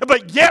away.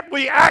 But yet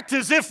we act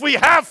as if we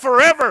have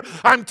forever.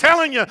 I'm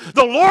telling you,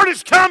 the Lord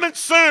is coming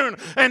soon.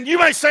 And you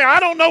may say,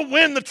 I don't know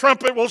when the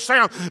trumpet will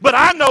sound. But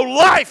I know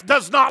life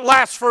does not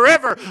last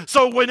forever.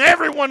 So when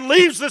everyone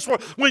leaves this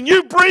world, when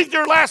you breathe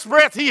your last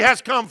breath, he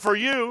has come for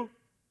you.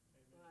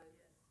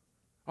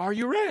 Are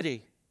you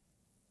ready?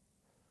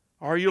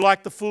 Are you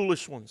like the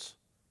foolish ones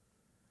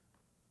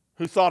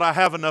who thought, I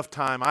have enough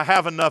time, I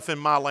have enough in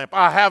my lamp,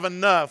 I have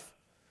enough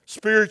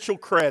spiritual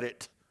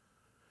credit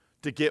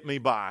to get me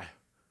by?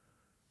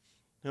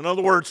 In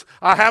other words,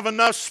 I have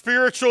enough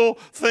spiritual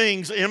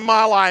things in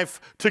my life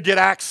to get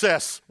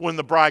access when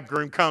the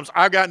bridegroom comes.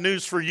 I've got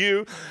news for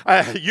you.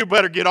 You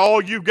better get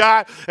all you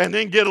got and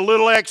then get a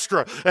little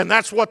extra. And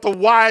that's what the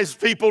wise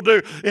people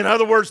do. In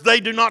other words, they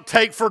do not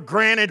take for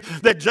granted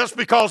that just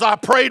because I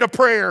prayed a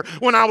prayer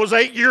when I was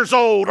 8 years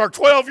old or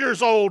 12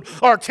 years old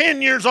or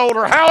 10 years old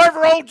or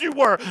however old you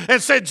were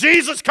and said,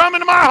 Jesus, come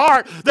into my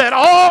heart, that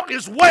all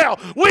is well.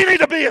 We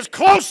need to be as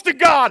close to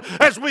God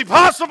as we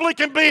possibly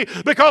can be,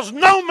 because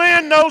no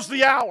man knows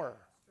the hour.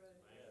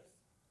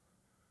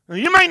 Now,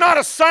 you may not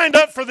have signed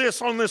up for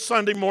this on this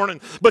Sunday morning,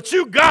 but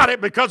you got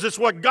it because it's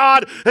what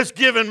God has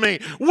given me.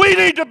 We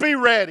need to be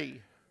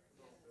ready,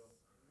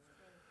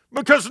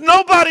 because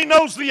nobody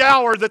knows the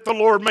hour that the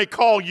Lord may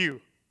call you.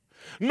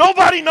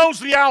 Nobody knows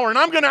the hour. And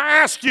I'm going to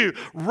ask you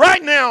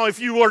right now, if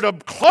you were to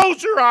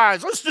close your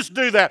eyes, let's just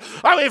do that.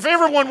 If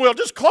everyone will,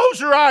 just close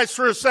your eyes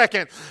for a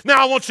second.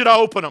 Now I want you to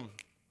open them.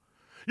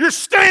 You're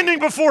standing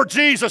before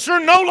Jesus. You're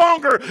no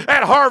longer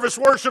at Harvest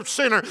Worship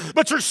Center,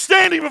 but you're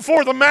standing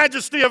before the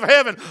majesty of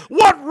heaven.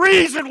 What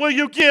reason will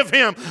you give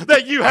him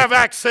that you have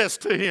access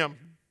to him?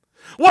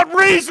 What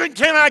reason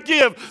can I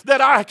give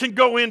that I can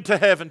go into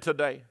heaven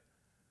today?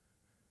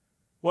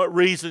 What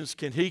reasons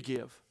can he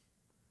give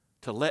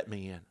to let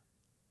me in?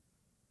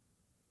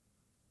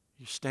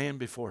 You stand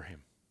before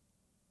him.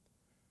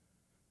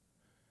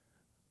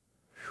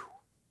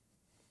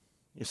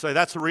 You say,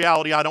 that's a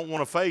reality I don't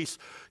want to face.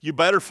 You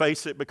better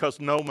face it, because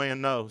no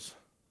man knows.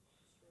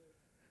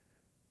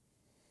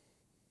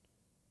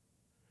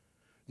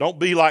 Don't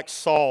be like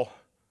Saul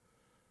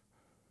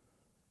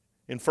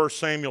in 1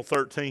 Samuel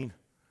 13.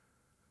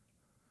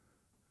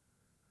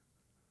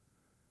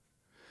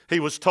 He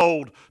was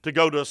told to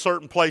go to a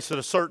certain place at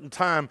a certain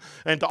time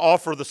and to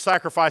offer the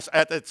sacrifice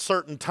at that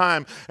certain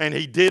time, and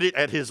he did it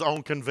at his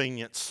own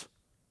convenience.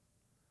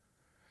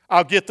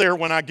 I'll get there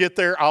when I get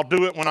there. I'll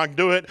do it when I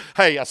do it.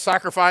 Hey, a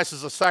sacrifice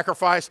is a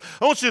sacrifice.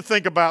 I want you to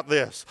think about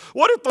this.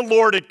 What if the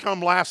Lord had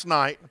come last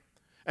night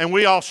and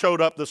we all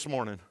showed up this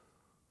morning?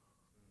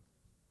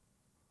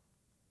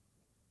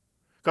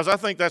 Because I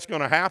think that's going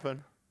to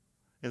happen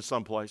in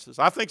some places.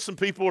 I think some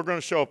people are going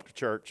to show up to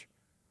church.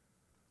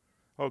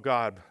 Oh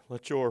God,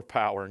 let your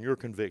power and your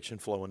conviction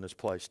flow in this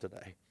place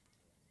today.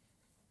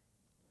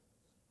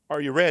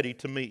 Are you ready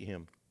to meet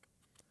him?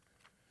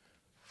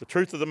 The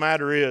truth of the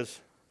matter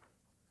is,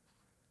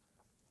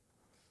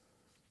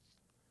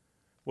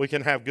 we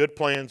can have good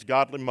plans,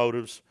 godly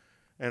motives,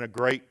 and a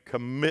great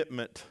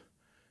commitment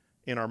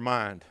in our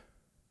mind.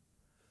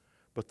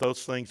 But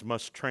those things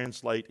must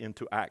translate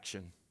into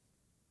action.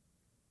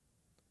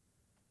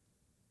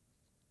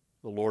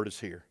 The Lord is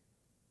here.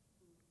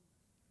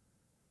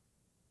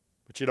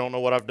 But you don't know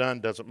what I've done,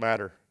 doesn't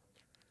matter.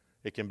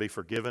 It can be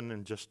forgiven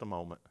in just a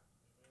moment.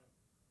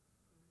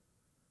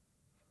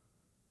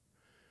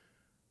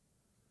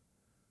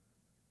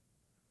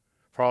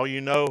 For all you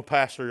know,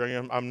 Pastor,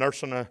 I'm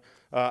nursing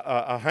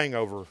a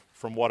hangover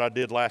from what I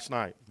did last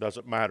night.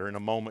 Doesn't matter. In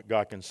a moment,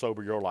 God can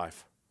sober your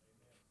life.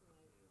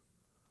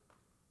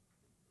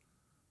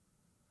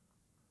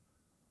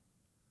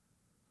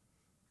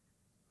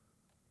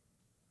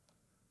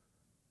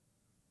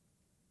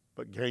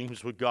 But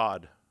games with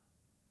God.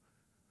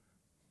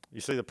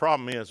 You see, the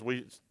problem is,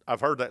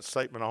 I've heard that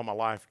statement all my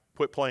life.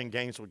 Quit playing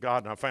games with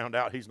God, and I found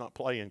out he's not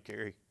playing,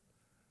 Carrie.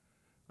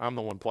 I'm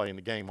the one playing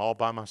the game all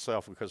by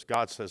myself, because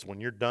God says,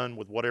 when you're done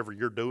with whatever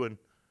you're doing,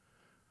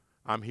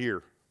 I'm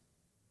here.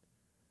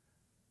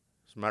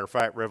 As a matter of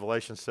fact,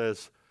 Revelation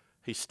says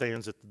he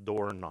stands at the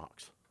door and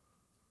knocks.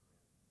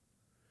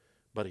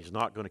 But he's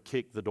not going to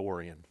kick the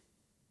door in.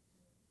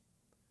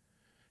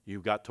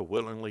 You've got to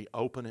willingly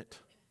open it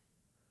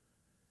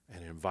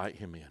and invite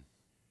him in.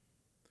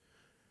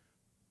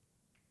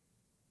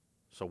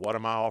 So what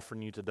am I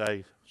offering you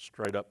today?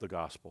 Straight up the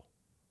gospel.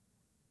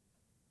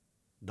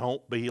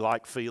 Don't be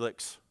like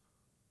Felix,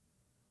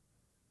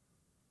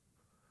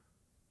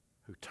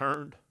 who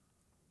turned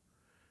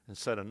and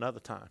said, another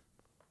time.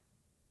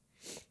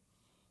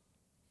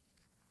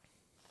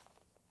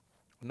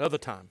 Another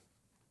time.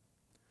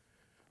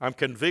 I'm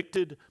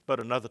convicted, but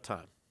another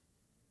time.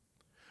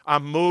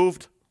 I'm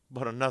moved,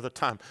 but another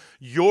time.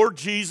 Your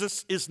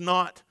Jesus is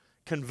not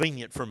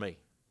convenient for me.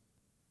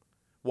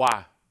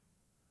 Why?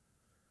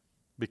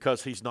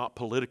 Because he's not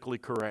politically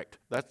correct.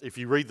 If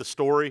you read the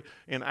story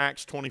in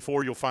Acts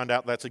 24, you'll find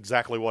out that's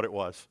exactly what it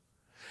was.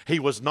 He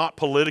was not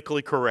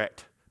politically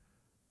correct.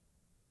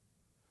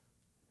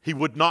 He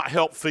would not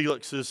help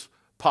Felix's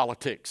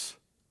politics.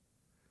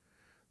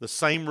 The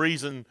same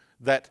reason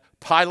that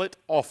Pilate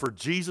offered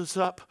Jesus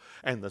up,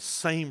 and the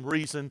same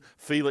reason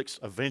Felix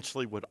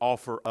eventually would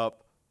offer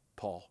up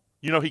Paul.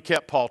 You know, he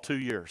kept Paul 2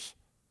 years.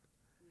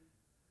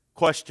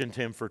 Questioned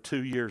him for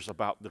 2 years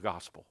about the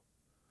gospel.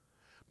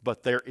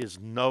 But there is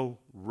no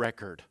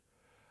record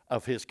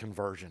of his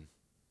conversion.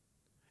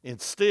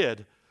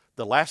 Instead,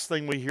 the last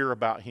thing we hear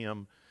about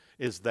him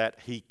is that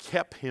he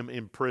kept him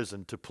in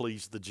prison to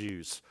please the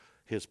Jews,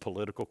 his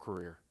political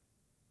career.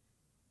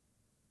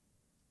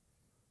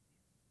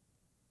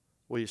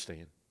 Will you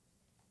stand?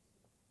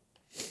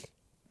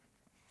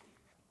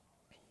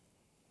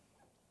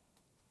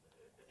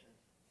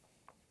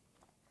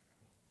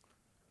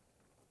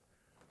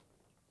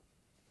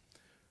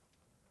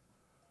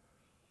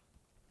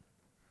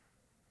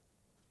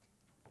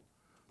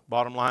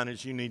 Bottom line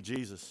is you need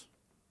Jesus.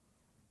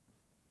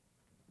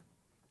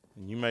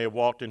 And you may have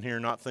walked in here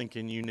not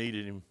thinking you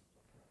needed him,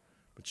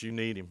 but you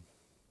need him.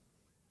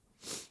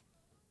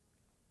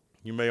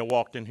 You may have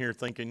walked in here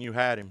thinking you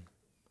had him,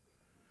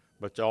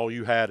 but all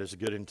you had is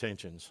good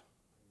intentions.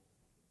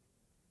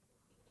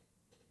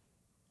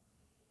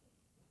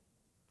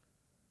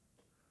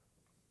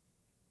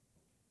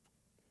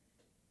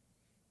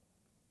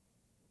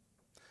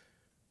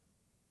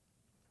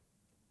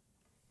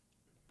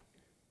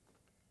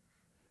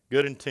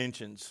 Good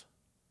intentions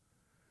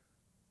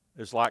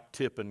is like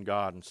tipping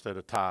God instead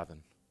of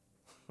tithing.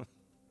 I'm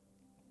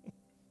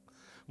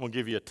going to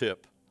give you a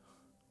tip.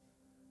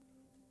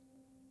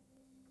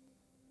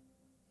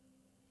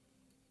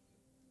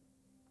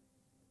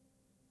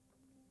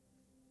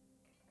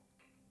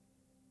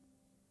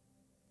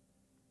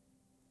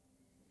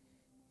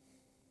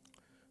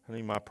 I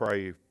need my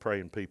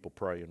praying people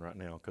praying right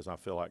now because I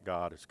feel like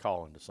God is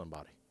calling to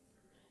somebody.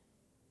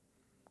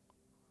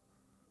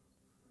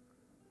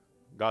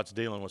 God's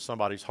dealing with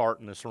somebody's heart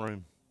in this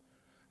room.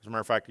 As a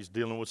matter of fact, he's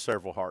dealing with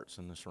several hearts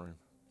in this room.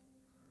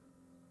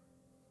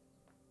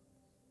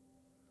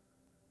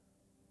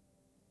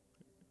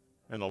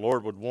 And the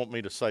Lord would want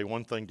me to say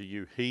one thing to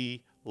you.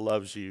 He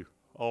loves you.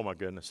 Oh my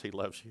goodness, he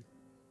loves you.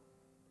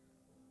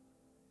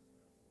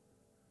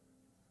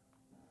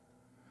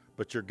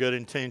 But your good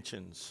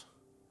intentions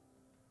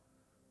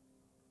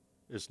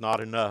is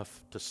not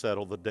enough to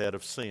settle the debt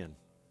of sin.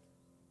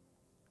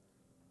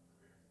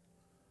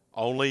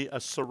 Only a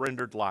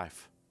surrendered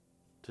life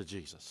to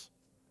Jesus.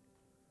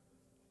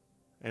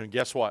 And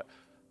guess what?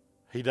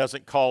 He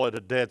doesn't call it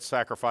a dead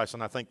sacrifice,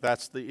 and I think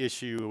that's the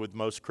issue with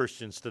most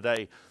Christians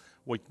today.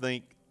 We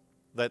think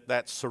that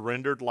that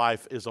surrendered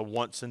life is a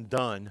once and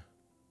done.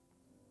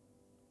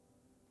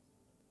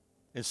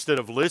 Instead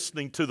of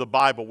listening to the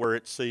Bible where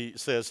it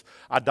says,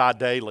 I die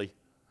daily.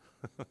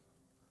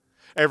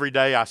 Every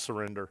day I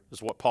surrender,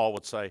 is what Paul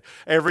would say.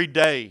 Every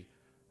day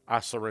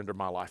I surrender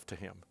my life to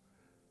him.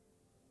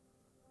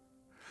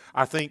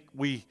 I think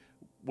we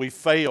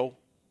fail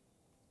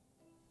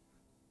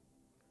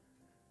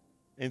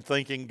in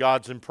thinking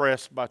God's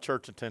impressed by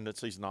church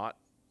attendance. He's not.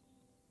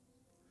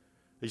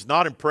 He's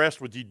not impressed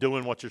with you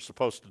doing what you're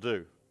supposed to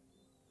do.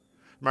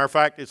 Matter of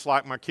fact, it's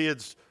like my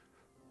kids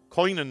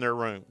cleaning their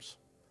rooms.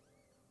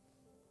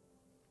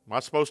 Am I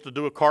supposed to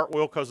do a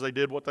cartwheel because they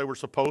did what they were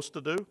supposed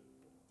to do?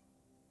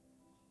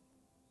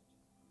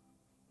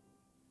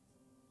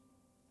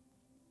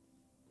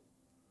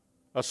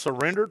 A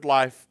surrendered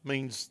life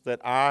means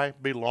that I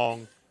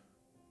belong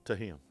to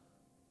him.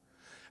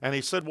 And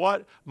he said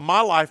what?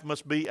 My life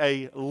must be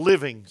a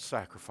living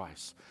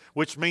sacrifice.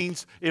 Which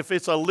means if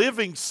it's a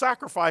living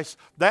sacrifice,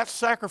 that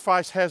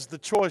sacrifice has the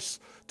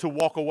choice to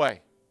walk away.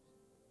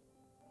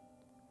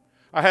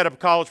 I had a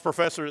college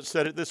professor that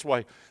said it this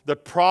way. The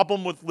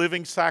problem with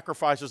living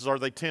sacrifices are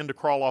they tend to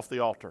crawl off the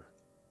altar.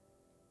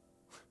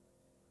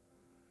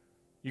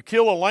 You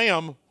kill a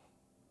lamb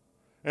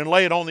and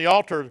lay it on the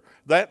altar,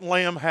 that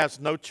lamb has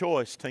no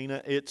choice,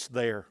 Tina. It's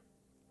there.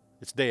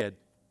 It's dead.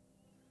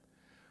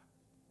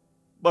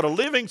 But a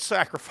living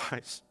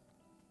sacrifice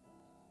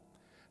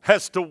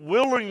has to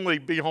willingly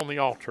be on the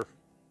altar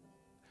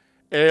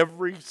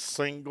every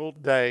single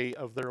day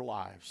of their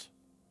lives.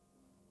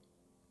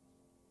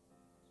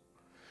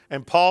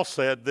 And Paul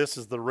said this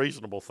is the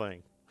reasonable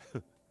thing.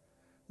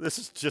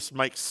 Just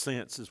makes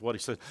sense, is what he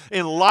said.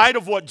 In light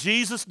of what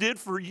Jesus did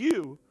for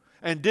you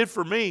and did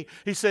for me,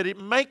 he said it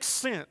makes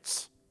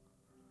sense.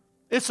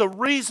 It's a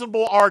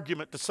reasonable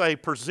argument to say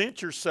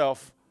present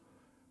yourself,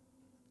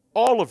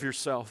 all of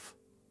yourself,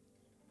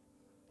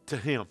 to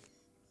him.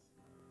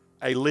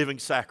 A living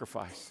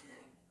sacrifice.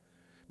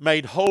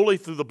 Made holy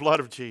through the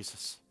blood of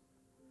Jesus.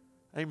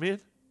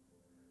 Amen?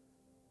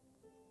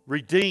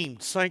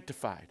 redeemed,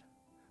 sanctified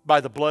by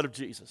the blood of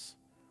Jesus,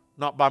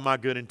 not by my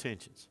good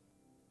intentions.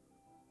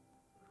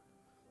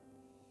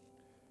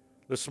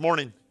 This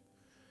morning,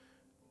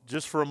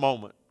 just for a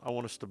moment, I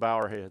want us to bow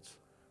our heads.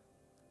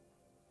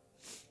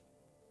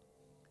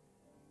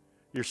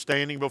 You're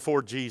standing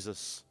before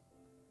Jesus.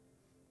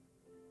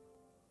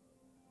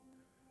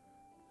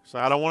 So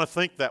I don't want to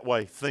think that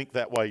way. Think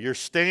that way. You're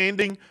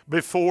standing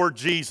before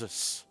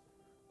Jesus.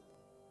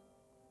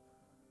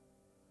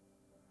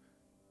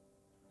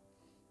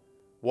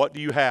 What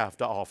do you have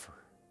to offer?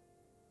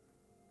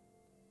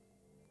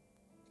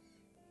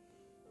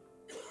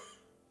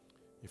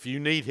 If you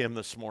need Him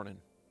this morning,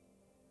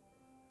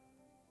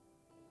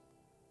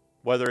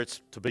 whether it's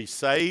to be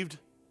saved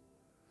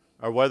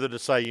or whether to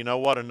say, you know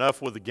what,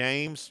 enough with the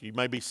games. You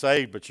may be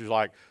saved, but you're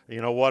like, you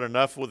know what,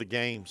 enough with the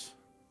games.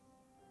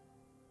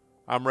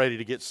 I'm ready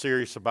to get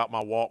serious about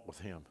my walk with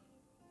Him.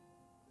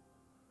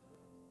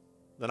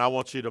 Then I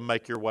want you to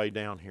make your way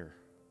down here.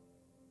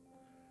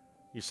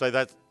 You say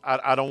that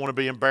I don't want to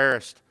be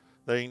embarrassed.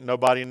 There ain't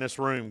nobody in this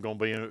room going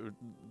to be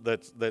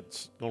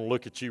that's going to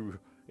look at you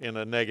in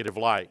a negative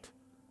light.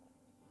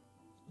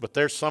 But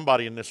there's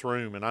somebody in this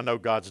room, and I know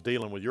God's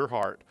dealing with your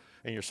heart,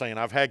 and you're saying,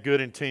 I've had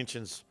good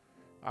intentions.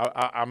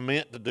 I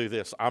meant to do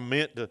this. I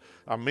meant,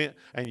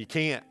 and you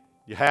can't.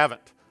 You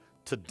haven't.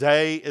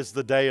 Today is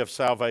the day of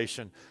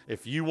salvation.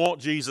 If you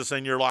want Jesus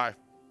in your life,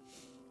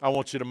 I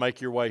want you to make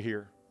your way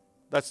here.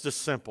 That's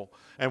just simple.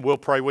 And we'll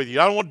pray with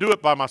you. I don't want to do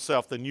it by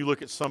myself. Then you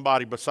look at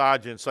somebody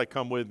beside you and say,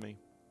 come with me.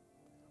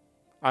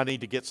 I need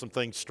to get some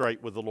things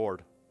straight with the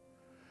Lord.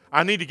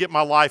 I need to get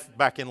my life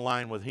back in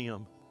line with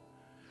Him.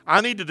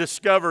 I need to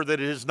discover that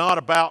it is not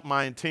about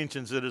my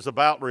intentions. It is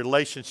about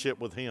relationship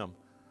with Him.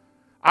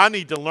 I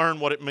need to learn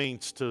what it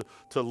means to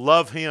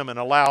love Him and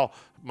allow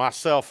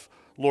myself,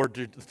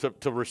 Lord,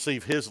 to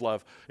receive His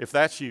love. If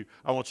that's you,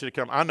 I want you to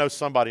come. I know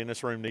somebody in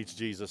this room needs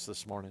Jesus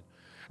this morning.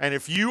 And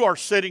if you are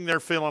sitting there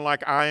feeling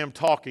like I am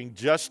talking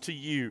just to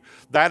you,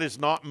 that is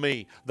not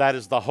me. That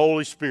is the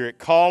Holy Spirit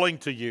calling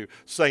to you,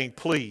 saying,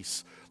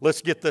 please,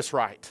 let's get this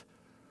right.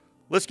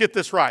 Let's get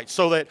this right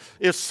so that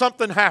if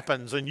something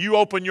happens and you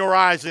open your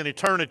eyes in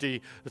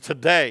eternity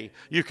today,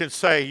 you can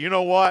say, you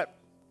know what?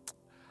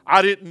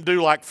 I didn't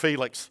do like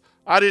Felix.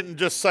 I didn't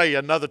just say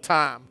another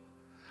time.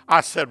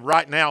 I said,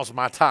 right now's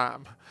my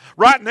time.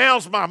 Right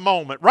now's my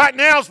moment. Right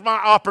now's my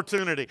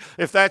opportunity.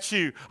 If that's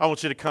you, I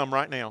want you to come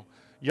right now.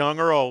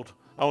 Young or old,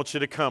 I want you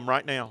to come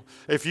right now.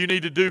 If you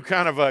need to do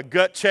kind of a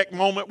gut check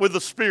moment with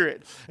the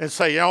Spirit and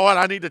say, you know what,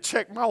 I need to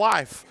check my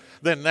life,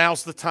 then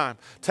now's the time.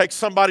 Take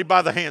somebody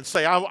by the hand.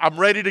 Say, I'm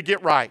ready to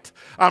get right.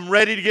 I'm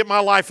ready to get my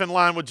life in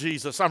line with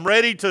Jesus. I'm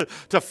ready to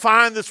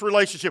find this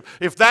relationship.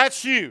 If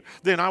that's you,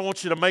 then I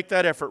want you to make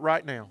that effort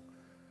right now.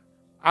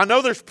 I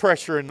know there's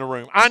pressure in the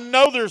room. I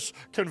know there's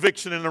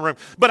conviction in the room.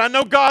 But I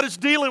know God is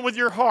dealing with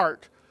your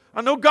heart.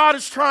 I know God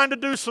is trying to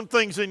do some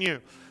things in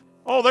you.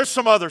 Oh, there's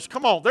some others.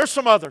 Come on, there's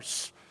some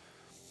others.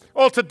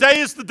 Oh, today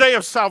is the day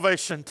of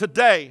salvation.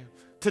 Today,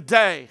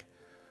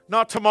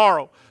 not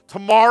tomorrow.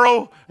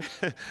 Tomorrow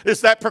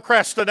is that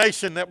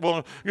procrastination that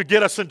will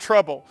get us in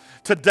trouble.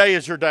 Today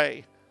is your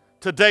day.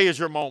 Today is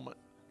your moment.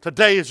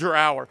 Today is your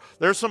hour.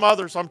 There's some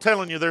others. I'm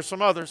telling you, there's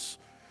some others.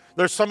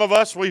 There's some of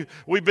us,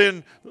 we've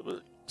been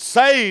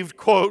saved,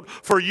 quote,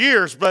 for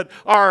years, but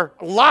our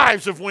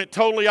lives have went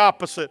totally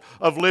opposite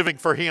of living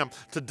for Him.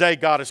 Today,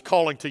 God is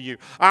calling to you.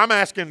 I'm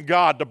asking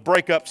God to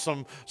break up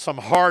some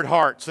hard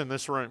hearts in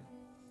this room.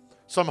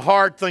 Some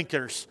hard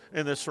thinkers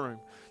in this room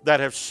that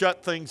have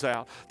shut things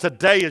out.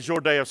 Today is your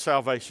day of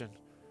salvation.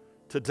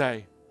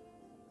 Today.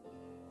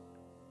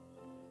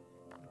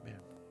 Amen.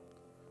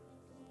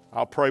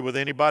 I'll pray with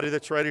anybody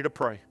that's ready to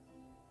pray.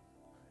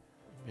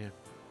 Amen.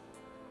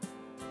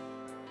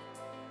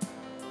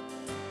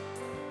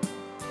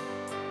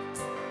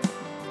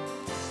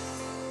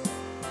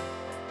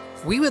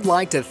 We would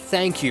like to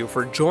thank you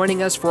for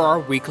joining us for our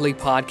weekly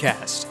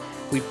podcast.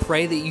 We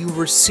pray that you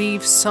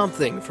receive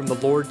something from the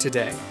Lord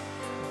today.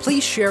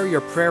 Please share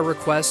your prayer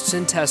requests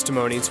and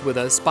testimonies with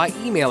us by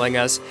emailing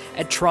us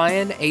at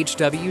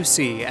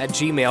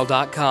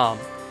trionhwc@gmail.com.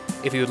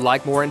 If you would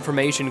like more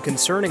information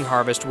concerning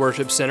Harvest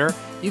Worship Center,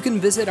 you can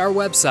visit our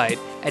website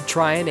at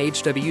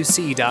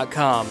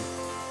trionhwc.com.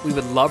 We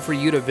would love for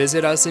you to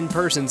visit us in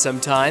person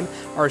sometime.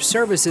 Our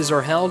services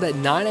are held at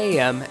 9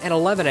 a.m. and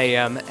 11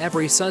 a.m.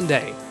 every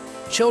Sunday.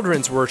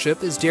 Children's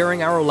worship is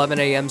during our 11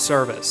 a.m.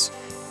 service.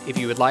 If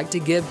you would like to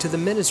give to the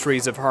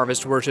ministries of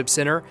Harvest Worship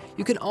Center,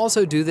 you can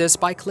also do this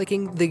by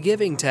clicking the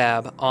Giving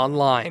tab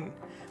online.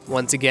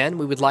 Once again,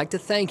 we would like to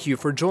thank you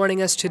for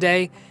joining us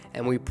today,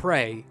 and we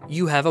pray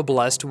you have a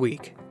blessed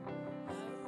week.